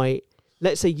why?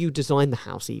 Let's say you design the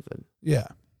house even, Yeah,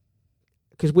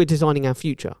 because we're designing our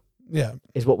future. yeah.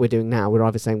 Is what we're doing now. We're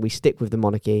either saying we stick with the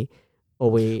monarchy, or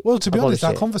we. Well, to be honest, that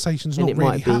abolish it. conversation's And not it really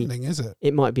might be- happening, is it?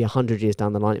 It might be 100 years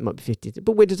down the line. It might be 50.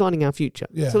 But we're designing our future.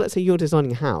 Yeah. So let's say you're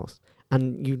designing a house,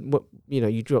 and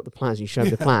you drew up the plans. You showed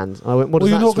the Yeah. plans. I went, what Well, does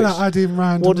you're that not going switch? to add in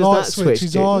random what does light that switch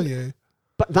switches, do? are you?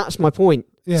 But that's my point.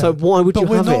 Yeah. So why would But you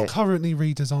we're have not it? currently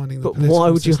redesigning the But political why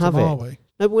would you system, have it? are we?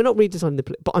 No, but we're not redesigning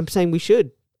the. But I'm saying we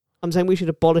should. I'm saying we should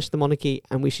abolish the monarchy,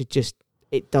 and we should just.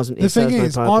 It doesn't. The it serves thing no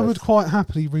is, I purpose. would quite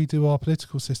happily redo our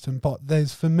political system, but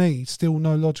there's, for me, still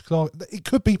no logical. It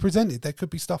could be presented. There could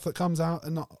be stuff that comes out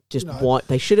and not. just why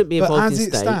they shouldn't be But involved as in it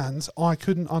state. stands, I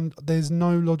couldn't. There's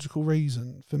no logical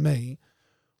reason for me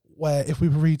where if we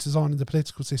were redesigning the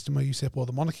political system, where you said, well,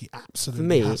 the monarchy absolutely For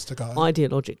me, has to go.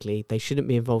 Ideologically, they shouldn't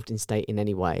be involved in state in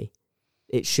any way.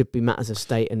 It should be matters of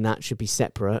state, and that should be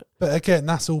separate. But again,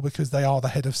 that's all because they are the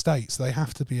head of state, so they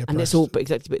have to be. And it's all,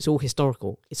 but it's all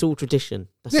historical. It's all tradition.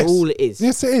 That's Yes. all it is.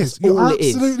 Yes, it is. That's You're all it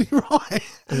is. absolutely right.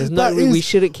 And there's no That we is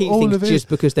shouldn't keep all things of it. just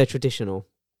because they're traditional.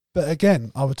 But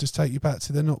again, I would just take you back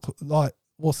to they're not like.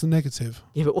 What's the negative?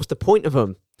 Yeah, but what's the point of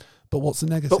them? But what's the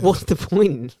negative? But what's the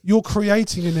point? You're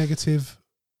creating a negative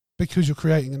because you're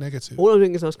creating a negative. All I'm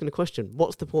doing is asking a question.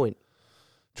 What's the point?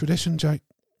 Tradition, Jake.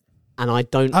 And I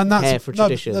don't And that's care for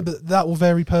tradition. No, but that will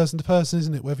vary person to person,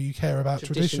 isn't it? Whether you care about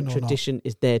tradition or not. Tradition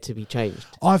is there to be changed.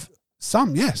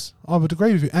 Yes, I would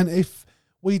agree with you. And if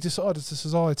we decide as a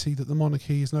society that the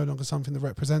monarchy is no longer something that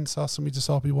represents us, and we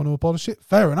decide we want to abolish it,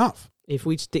 fair enough. If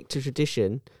we stick to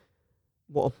tradition,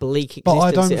 what a bleak existence But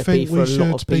I don't it'd be think for we a lot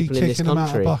should of be people in this kicking them out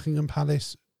of country. Buckingham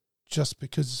Palace just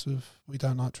because of we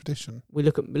don't like tradition. We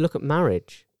look at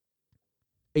marriage.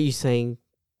 Are you saying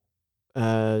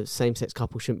same-sex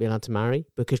couples shouldn't be allowed to marry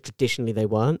because traditionally they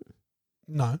weren't?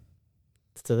 No.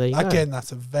 So there you go. Again,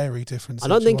 that's a very different I situation.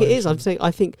 don't think it is.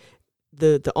 I think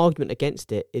the argument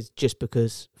against it is just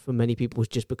because for many people was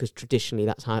just because traditionally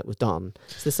that's how it was done.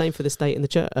 It's the same for the state and the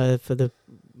church, for the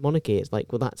monarchy. It's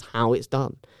like, well, that's how it's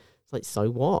done. It's like, so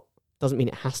what? Doesn't mean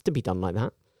it has to be done like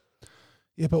that.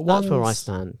 Yeah, but That's where I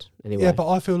stand anyway. Yeah, but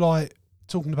I feel like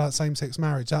talking about same-sex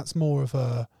marriage, that's more of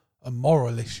a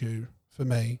moral issue for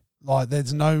me. Like,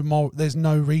 there's no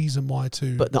reason why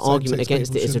to. But the same-sex argument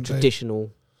against people it is a shouldn't be.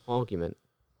 traditional argument.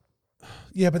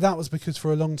 Yeah, but that was because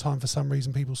for a long time, for some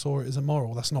reason, people saw it as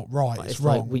immoral. That's not right. Like, It's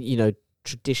like wrong.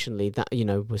 traditionally that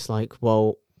was like,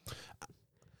 well,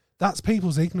 That's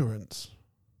people's ignorance.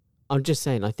 I'm just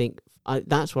saying. I think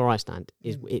that's where I stand.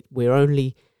 Is we're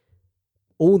only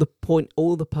all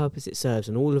the purpose it serves,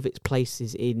 and all of its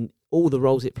places in all the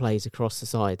roles it plays across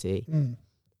society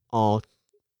are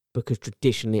because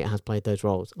traditionally it has played those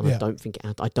roles, and Yeah.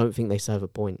 I don't think they serve a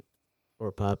point or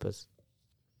a purpose.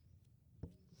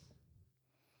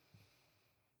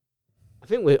 I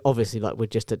think we're obviously we're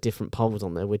just at different poles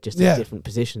on there. We're just at different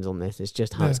positions on this. It's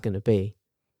just how it's going to be.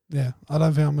 Yeah, I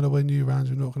don't think I'm going to win you round.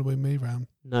 You're not going to win me round.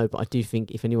 No, but I do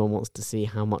think if anyone wants to see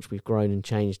how much we've grown and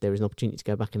changed, there is an opportunity to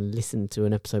go back and listen to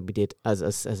an episode we did as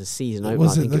a season opener.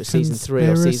 I think it was season 3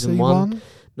 or season 1.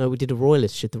 No, we did a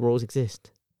Royalist. Should the Royals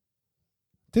exist?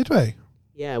 Did we?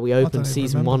 Yeah, we don't opened even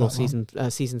season remember 1 or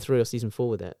that season 3 or season 4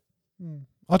 with it.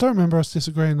 I don't remember us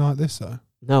disagreeing like this, though.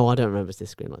 No, I don't remember us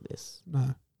disagreeing like this.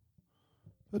 No.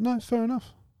 But no, fair enough.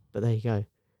 But there you go.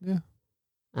 Yeah.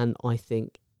 And I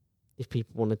think if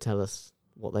people want to tell us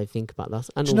what they think about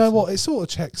us, and Do you know also- what? It sort of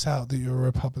checks out that you're a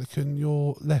Republican.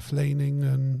 You're left-leaning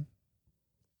and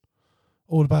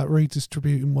all about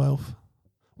redistributing wealth,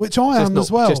 which I am as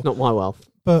well. Just not my wealth.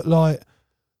 But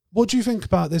what do you think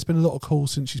about? There's been a lot of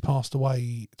calls since she's passed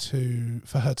away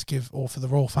for her to give, or for the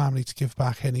royal family to give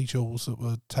back any jewels that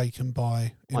were taken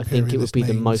by. I think it would be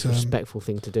the means, most respectful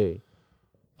thing to do.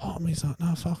 Part of me's like,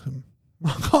 no, fuck them.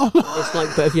 It's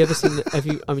like, but have you ever seen?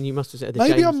 You must have said the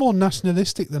Maybe James, I'm more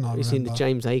nationalistic than I have you remember. seen the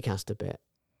James Acaster bit?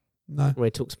 No. where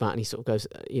he talks about, and he sort of goes,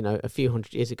 a few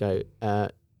hundred years ago,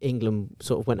 England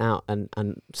sort of went out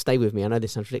and stay with me. I know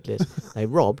this sounds ridiculous. They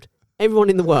robbed everyone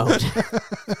in the world,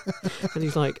 and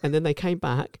he's like, and then they came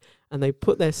back and they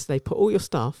put all your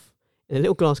stuff in a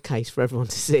little glass case for everyone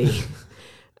to see,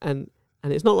 and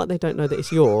it's not like they don't know that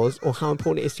it's yours or how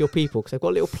important it is to your people, because they've got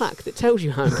a little plaque that tells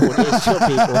you how important it is to your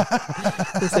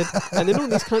people. They said, and then all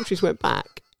these countries went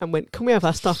back and went, can we have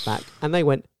our stuff back? And they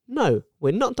went, no,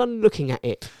 we're not done looking at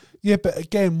it. Yeah, but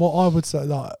again, what I would say,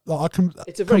 like I can.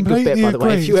 It's a very good bit, by the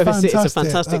way. If you ever see it, it's a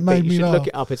fantastic bit. You should laugh. look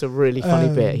it up. It's a really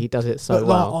funny bit. He does it so but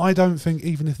well. I don't think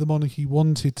even if the monarchy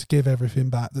wanted to give everything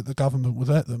back, that the government would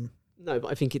let them. No,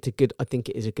 but I think it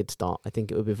is a good start. I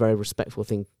think it would be a very respectful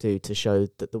thing to show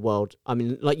that the world. I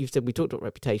mean, like you've said, we talked about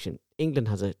reputation. England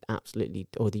has the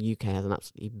UK has an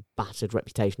absolutely battered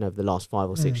reputation over the last 5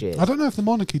 or 6 years. I don't know if the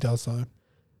monarchy does though.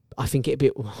 I think it'd be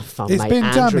fun, It's mate. been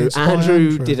damaged by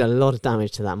Andrew did a lot of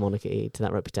damage to that monarchy, to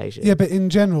that reputation. Yeah, but in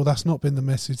general, that's not been the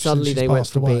message. Suddenly since they she's went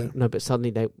passed from away.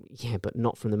 but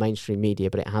not from the mainstream media,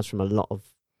 but it has from a lot of.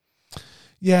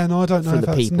 Yeah, and I don't know from if the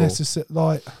that's people. necessary.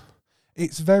 Like,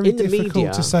 it's very In the difficult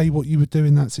media- to say what you would do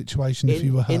in that situation if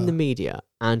you were her. In the media,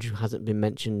 Andrew hasn't been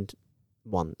mentioned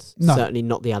once. No. Certainly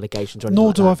not the allegations or anything Nor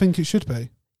like do that. I think it should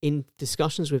be. In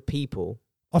discussions with people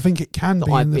I think it can that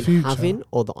be I've in the been future. having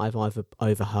or that I've either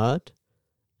overheard,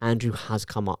 Andrew has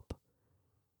come up.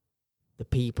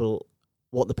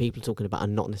 What the people are talking about,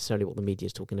 and not necessarily what the media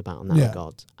is talking about in that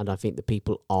regard. And I think the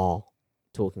people are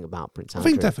talking about Prince I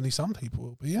Andrew. think definitely some people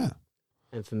will be, yeah.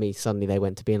 And for me, suddenly they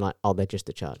went to being like, "Oh, they're just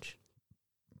the church.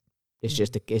 It's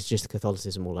just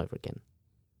Catholicism all over again."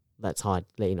 Let's hide,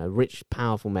 rich,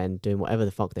 powerful men doing whatever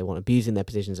the fuck they want, abusing their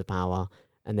positions of power,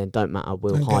 and then don't matter.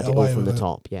 We'll And hide get it all away from the with it.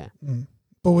 top. Yeah,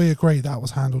 But we agree that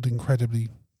was handled incredibly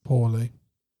poorly.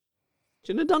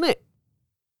 shouldn't have done it.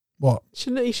 What?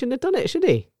 He shouldn't have done it, should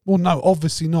he? Well, no,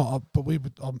 obviously not. But we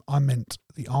would. I meant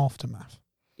the aftermath.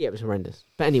 Yeah, it was horrendous.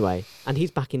 But anyway, and he's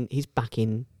back in.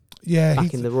 Yeah,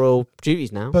 Back in the royal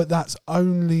duties now. But that's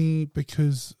only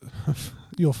because of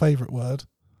your favourite word,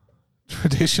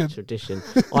 tradition. Tradition.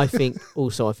 I think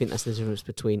that's the difference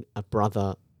between a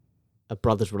brother's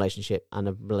relationship and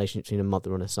a relationship between a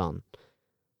mother and a son.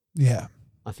 Yeah.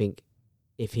 I think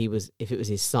if it was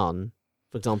his son,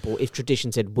 for example, if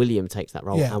tradition said William takes that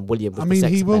role and William was the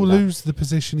sex he will offender, lose the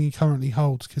position he currently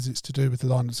holds because it's to do with the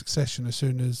line of succession. As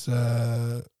soon as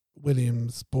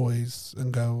William's boys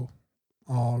and girl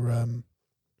are, I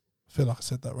feel like I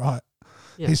said that right.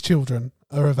 Yeah. His children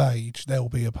are of age. They'll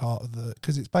be a part of the,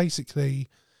 because it's basically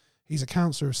he's a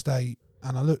councillor of state.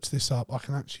 And I looked this up. I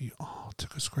can actually, I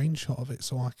took a screenshot of it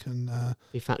so I can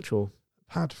be factual.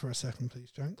 pad for a second,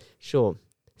 please, Jake. Sure.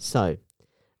 So,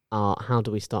 how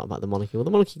do we start about the monarchy? Well,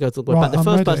 the monarchy goes all the way Right, back. The I'm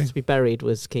first ready. person to be buried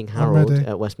was King I'm Harold ready.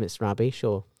 at Westminster Abbey.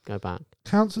 Sure, go back.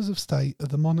 Councillors of state are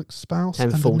the monarch's spouse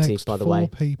and the 1040, next by the 4 way.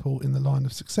 people in the line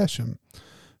of succession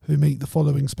who meet the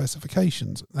following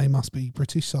specifications. They must be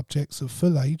British subjects of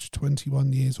full age,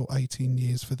 21 years or 18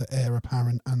 years for the heir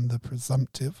apparent and the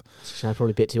presumptive,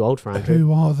 Probably a bit too old for Andrew.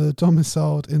 who are the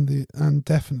domiciled in the, and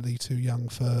definitely too young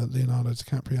for Leonardo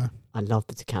DiCaprio. I love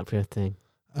the DiCaprio thing.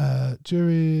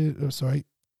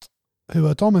 Who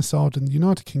are domiciled in the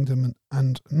United Kingdom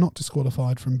and not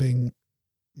disqualified from being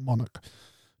monarch.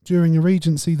 During a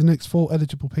regency, the next 4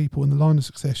 eligible people in the line of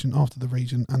succession after the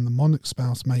regent and the monarch's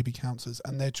spouse may be councillors,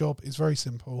 and their job is very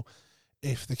simple.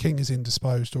 If the king is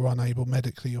indisposed or unable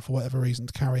medically or for whatever reason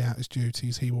to carry out his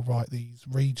duties, he will write these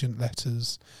regent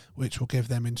letters which will give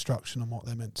them instruction on what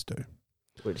they're meant to do.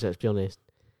 Which, let's be honest,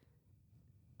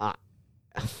 I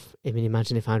mean,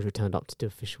 imagine if Andrew turned up to do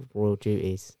official royal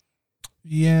duties.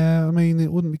 Yeah, I mean,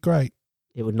 it wouldn't be great.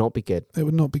 It would not be good. It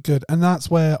would not be good. And that's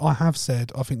where I have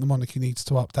said I think the monarchy needs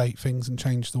to update things and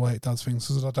change the way it does things,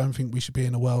 because I don't think we should be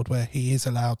in a world where he is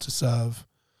allowed to serve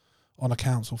on a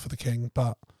council for the king,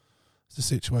 but it's the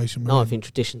situation we're No, I in. think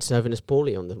tradition's serving us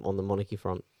poorly on the monarchy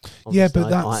front. Yeah, but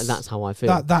that's how I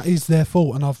feel. that is their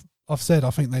fault, and I've said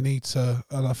I think they need to,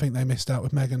 and I think they missed out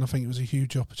with Meghan. I think it was a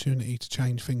huge opportunity to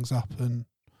change things up and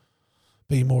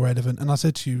be more relevant. And I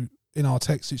said to you in our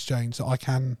text exchange that I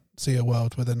can see a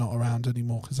world where they're not around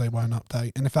anymore because they won't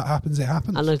update. And if that happens, it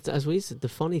happens. And as we said, the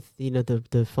funny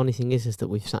thing is that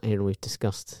we've sat here and we've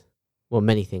discussed, well,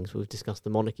 many things. We've discussed the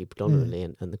monarchy predominantly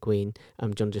and the Queen.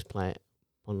 John, just play it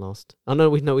on last. I know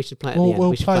we should play it at the end. We'll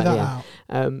we should play play it that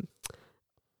at the end.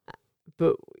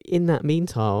 But in that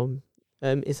meantime,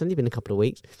 it's only been a couple of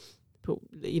weeks. But,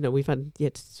 we've had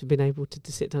yet to been able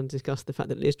to sit down and discuss the fact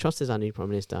that Liz Truss is our new Prime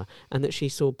Minister and that she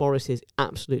saw Boris's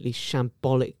absolutely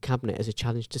shambolic cabinet as a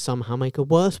challenge to somehow make a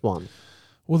worse one.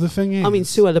 Well, the thing is, I mean,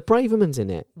 Suella Braverman's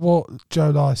in it. what Joe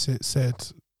Lycett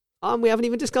said We haven't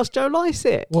even discussed Joe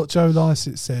Lycett. What Joe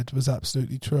Lycett said was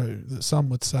absolutely true, that some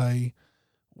would say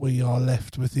we are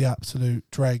left with the absolute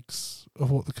dregs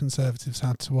of what the Conservatives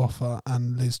had to offer,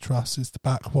 and Liz Truss is the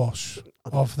backwash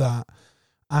of that.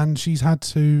 And she's had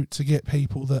to get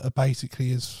people that are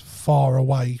basically as far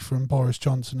away from Boris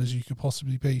Johnson as you could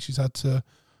possibly be. She's had to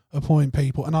appoint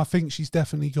people, and I think she's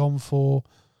definitely gone for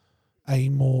a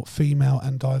more female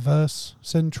and diverse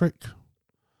centric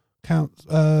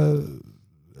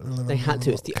They had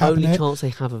to. It's the cabinet. only chance they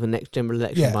have of a next general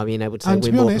election, Yeah. by being able to And to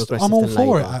we're be more honest, progressive I'm all than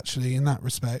for Labour. it actually in that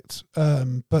respect.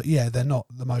 But yeah, they're not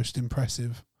the most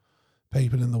impressive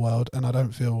people in the world, and I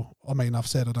don't feel. I mean, I've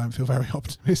said I don't feel very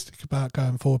optimistic about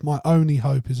going forward. My only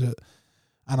hope is that,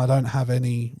 and I don't have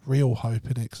any real hope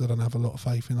in it because I don't have a lot of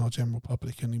faith in our general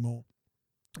public anymore.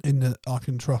 In that I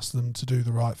can trust them to do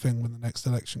the right thing when the next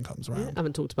election comes Yeah, around. I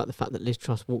haven't talked about the fact that Liz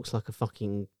Truss walks like a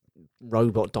fucking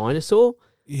robot dinosaur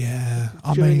Yeah,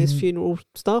 I during mean, this funeral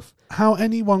stuff. how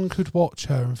anyone could watch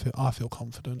her and feel, I feel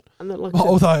confident. And that, like,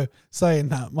 Although, saying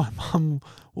that, my mum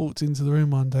walked into the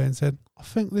room one day and said, I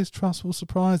think Liz Truss will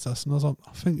surprise us. And I was like,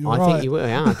 I think you're I right. think you will.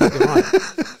 Yeah, I think you're right.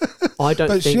 I don't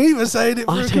But think. she was saying it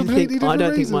for I a don't completely think. different I don't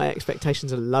think reason. my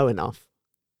expectations are low enough.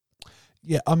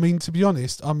 Yeah, I mean, to be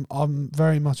honest, I'm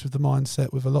very much of the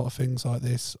mindset with a lot of things like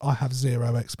this. I have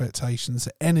zero expectations.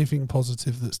 Anything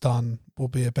positive that's done will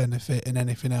be a benefit, and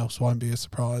anything else won't be a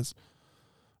surprise.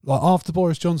 Like after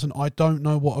Boris Johnson, I don't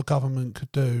know what a government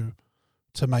could do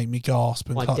to make me gasp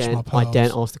and clutch my pearls. I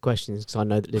daren't ask the questions because I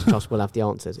know that Liz Truss will have the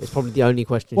answers. It's probably the only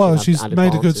question. Well, she'll she's have made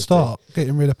a good answers to. start,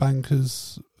 getting rid of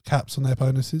bankers' caps on their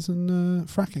bonuses and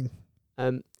fracking.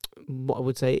 What I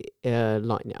would say,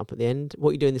 lighten it up at the end. What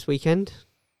are you doing this weekend?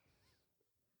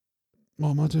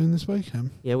 What am I doing this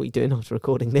weekend? Yeah, what are you doing after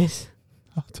recording this?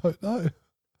 I don't know.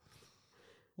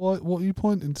 What are you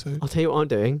pointing to? I'll tell you what I'm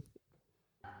doing.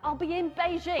 I'll be in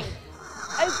Beijing,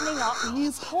 opening up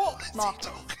new pork markets.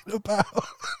 About.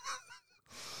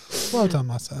 Well done,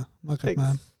 my sir. My good Thanks.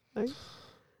 man. Thanks.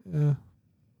 Yeah.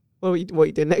 What are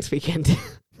you doing next weekend?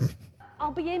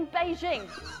 I'll be in Beijing,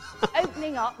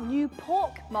 opening up new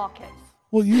pork markets.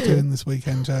 What are you doing this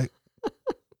weekend, Jake?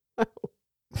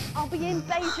 I'll be in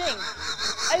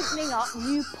Beijing, opening up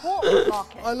new pork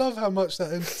markets. I love how much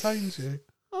that entertains you.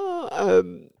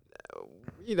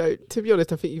 You know, to be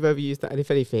honest, I think you've overused that. And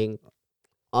if anything,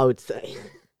 I would say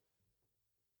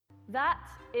That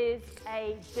is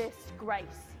a disgrace.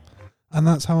 And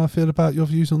that's how I feel about your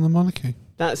views on the monarchy.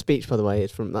 that speech, by the way,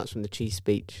 is from the cheese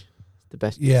speech. The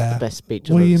best, Yeah. the best speech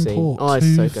I've We ever seen. import Oh,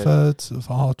 it's so good. 2/3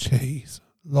 of our cheese.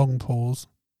 Long pause.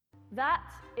 That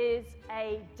is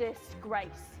a disgrace.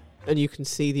 And you can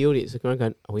see the audience going,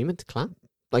 "Are we meant to clap?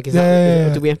 Like, is Yeah, that? yeah,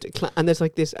 yeah. Do we have to clap?" And there's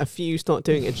like this. A few start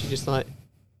doing it, and she's just like,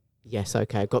 "Yes,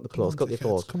 okay, got the applause, got the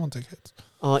applause." Come on, dickheads.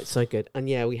 Oh, it's so good. And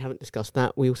yeah, we haven't discussed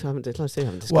that. We also haven't discussed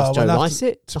Well, Joe we'll have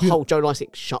Lycett. to The be- whole Joe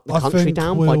Lycett shut the I country think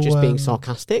down by just we'll, being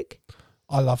sarcastic.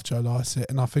 I love Joe Lycett,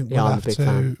 and I think Yeah, we'll I'm a have big to,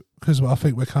 fan. because I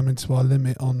think we're coming to our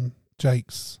limit on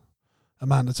Jake's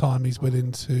amount of time he's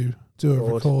willing to do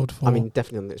a record for. I mean,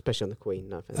 definitely, especially on the Queen.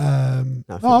 No offense.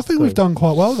 No, offense I to think the we've Queen. done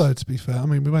quite well, though, to be fair. I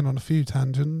mean, we went on a few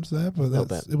tangents there, but Little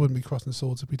that's, bit. it wouldn't be crossing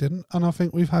swords if we didn't. And I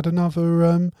think we've had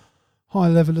another high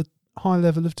level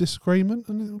of disagreement,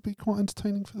 and it'll be quite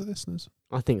entertaining for the listeners.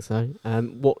 I think so.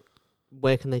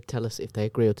 Where can they tell us if they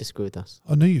agree or disagree with us?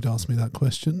 I knew you'd ask me that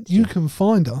question. You can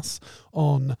find us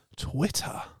on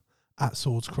Twitter at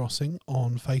Swords Crossing,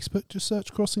 on Facebook. Just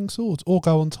search Crossing Swords, or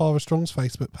go on Tara Strong's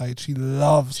Facebook page. She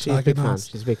loves She's a big tagging fan. us.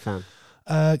 She's a big fan.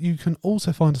 You can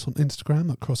also find us on Instagram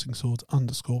at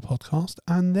crossingswords_podcast.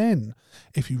 And then,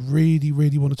 if you really,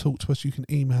 really want to talk to us, you can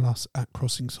email us at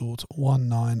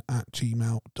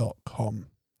crossingswords19@gmail.com.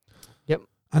 Yep.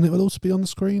 And it will also be on the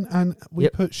screen. And we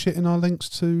Yep. put shit in our links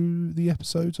to the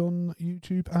episodes on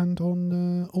YouTube and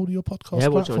on all your podcast Yeah,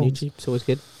 watch it on platforms. YouTube. It's always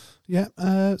good. Yeah.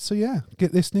 So, yeah,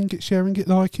 get listening, get sharing, get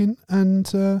liking. And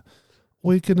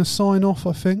we're going to sign off,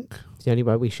 I think, It's the only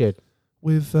way we should.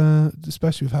 with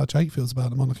especially with how Jake feels about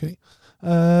the monarchy.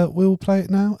 We'll play it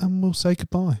now and we'll say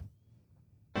goodbye.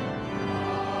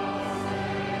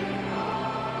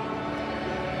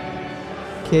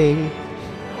 King.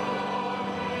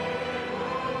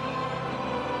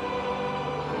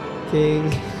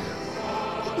 King.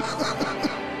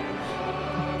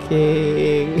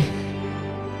 King.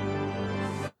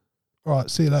 All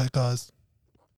right, see you later, guys.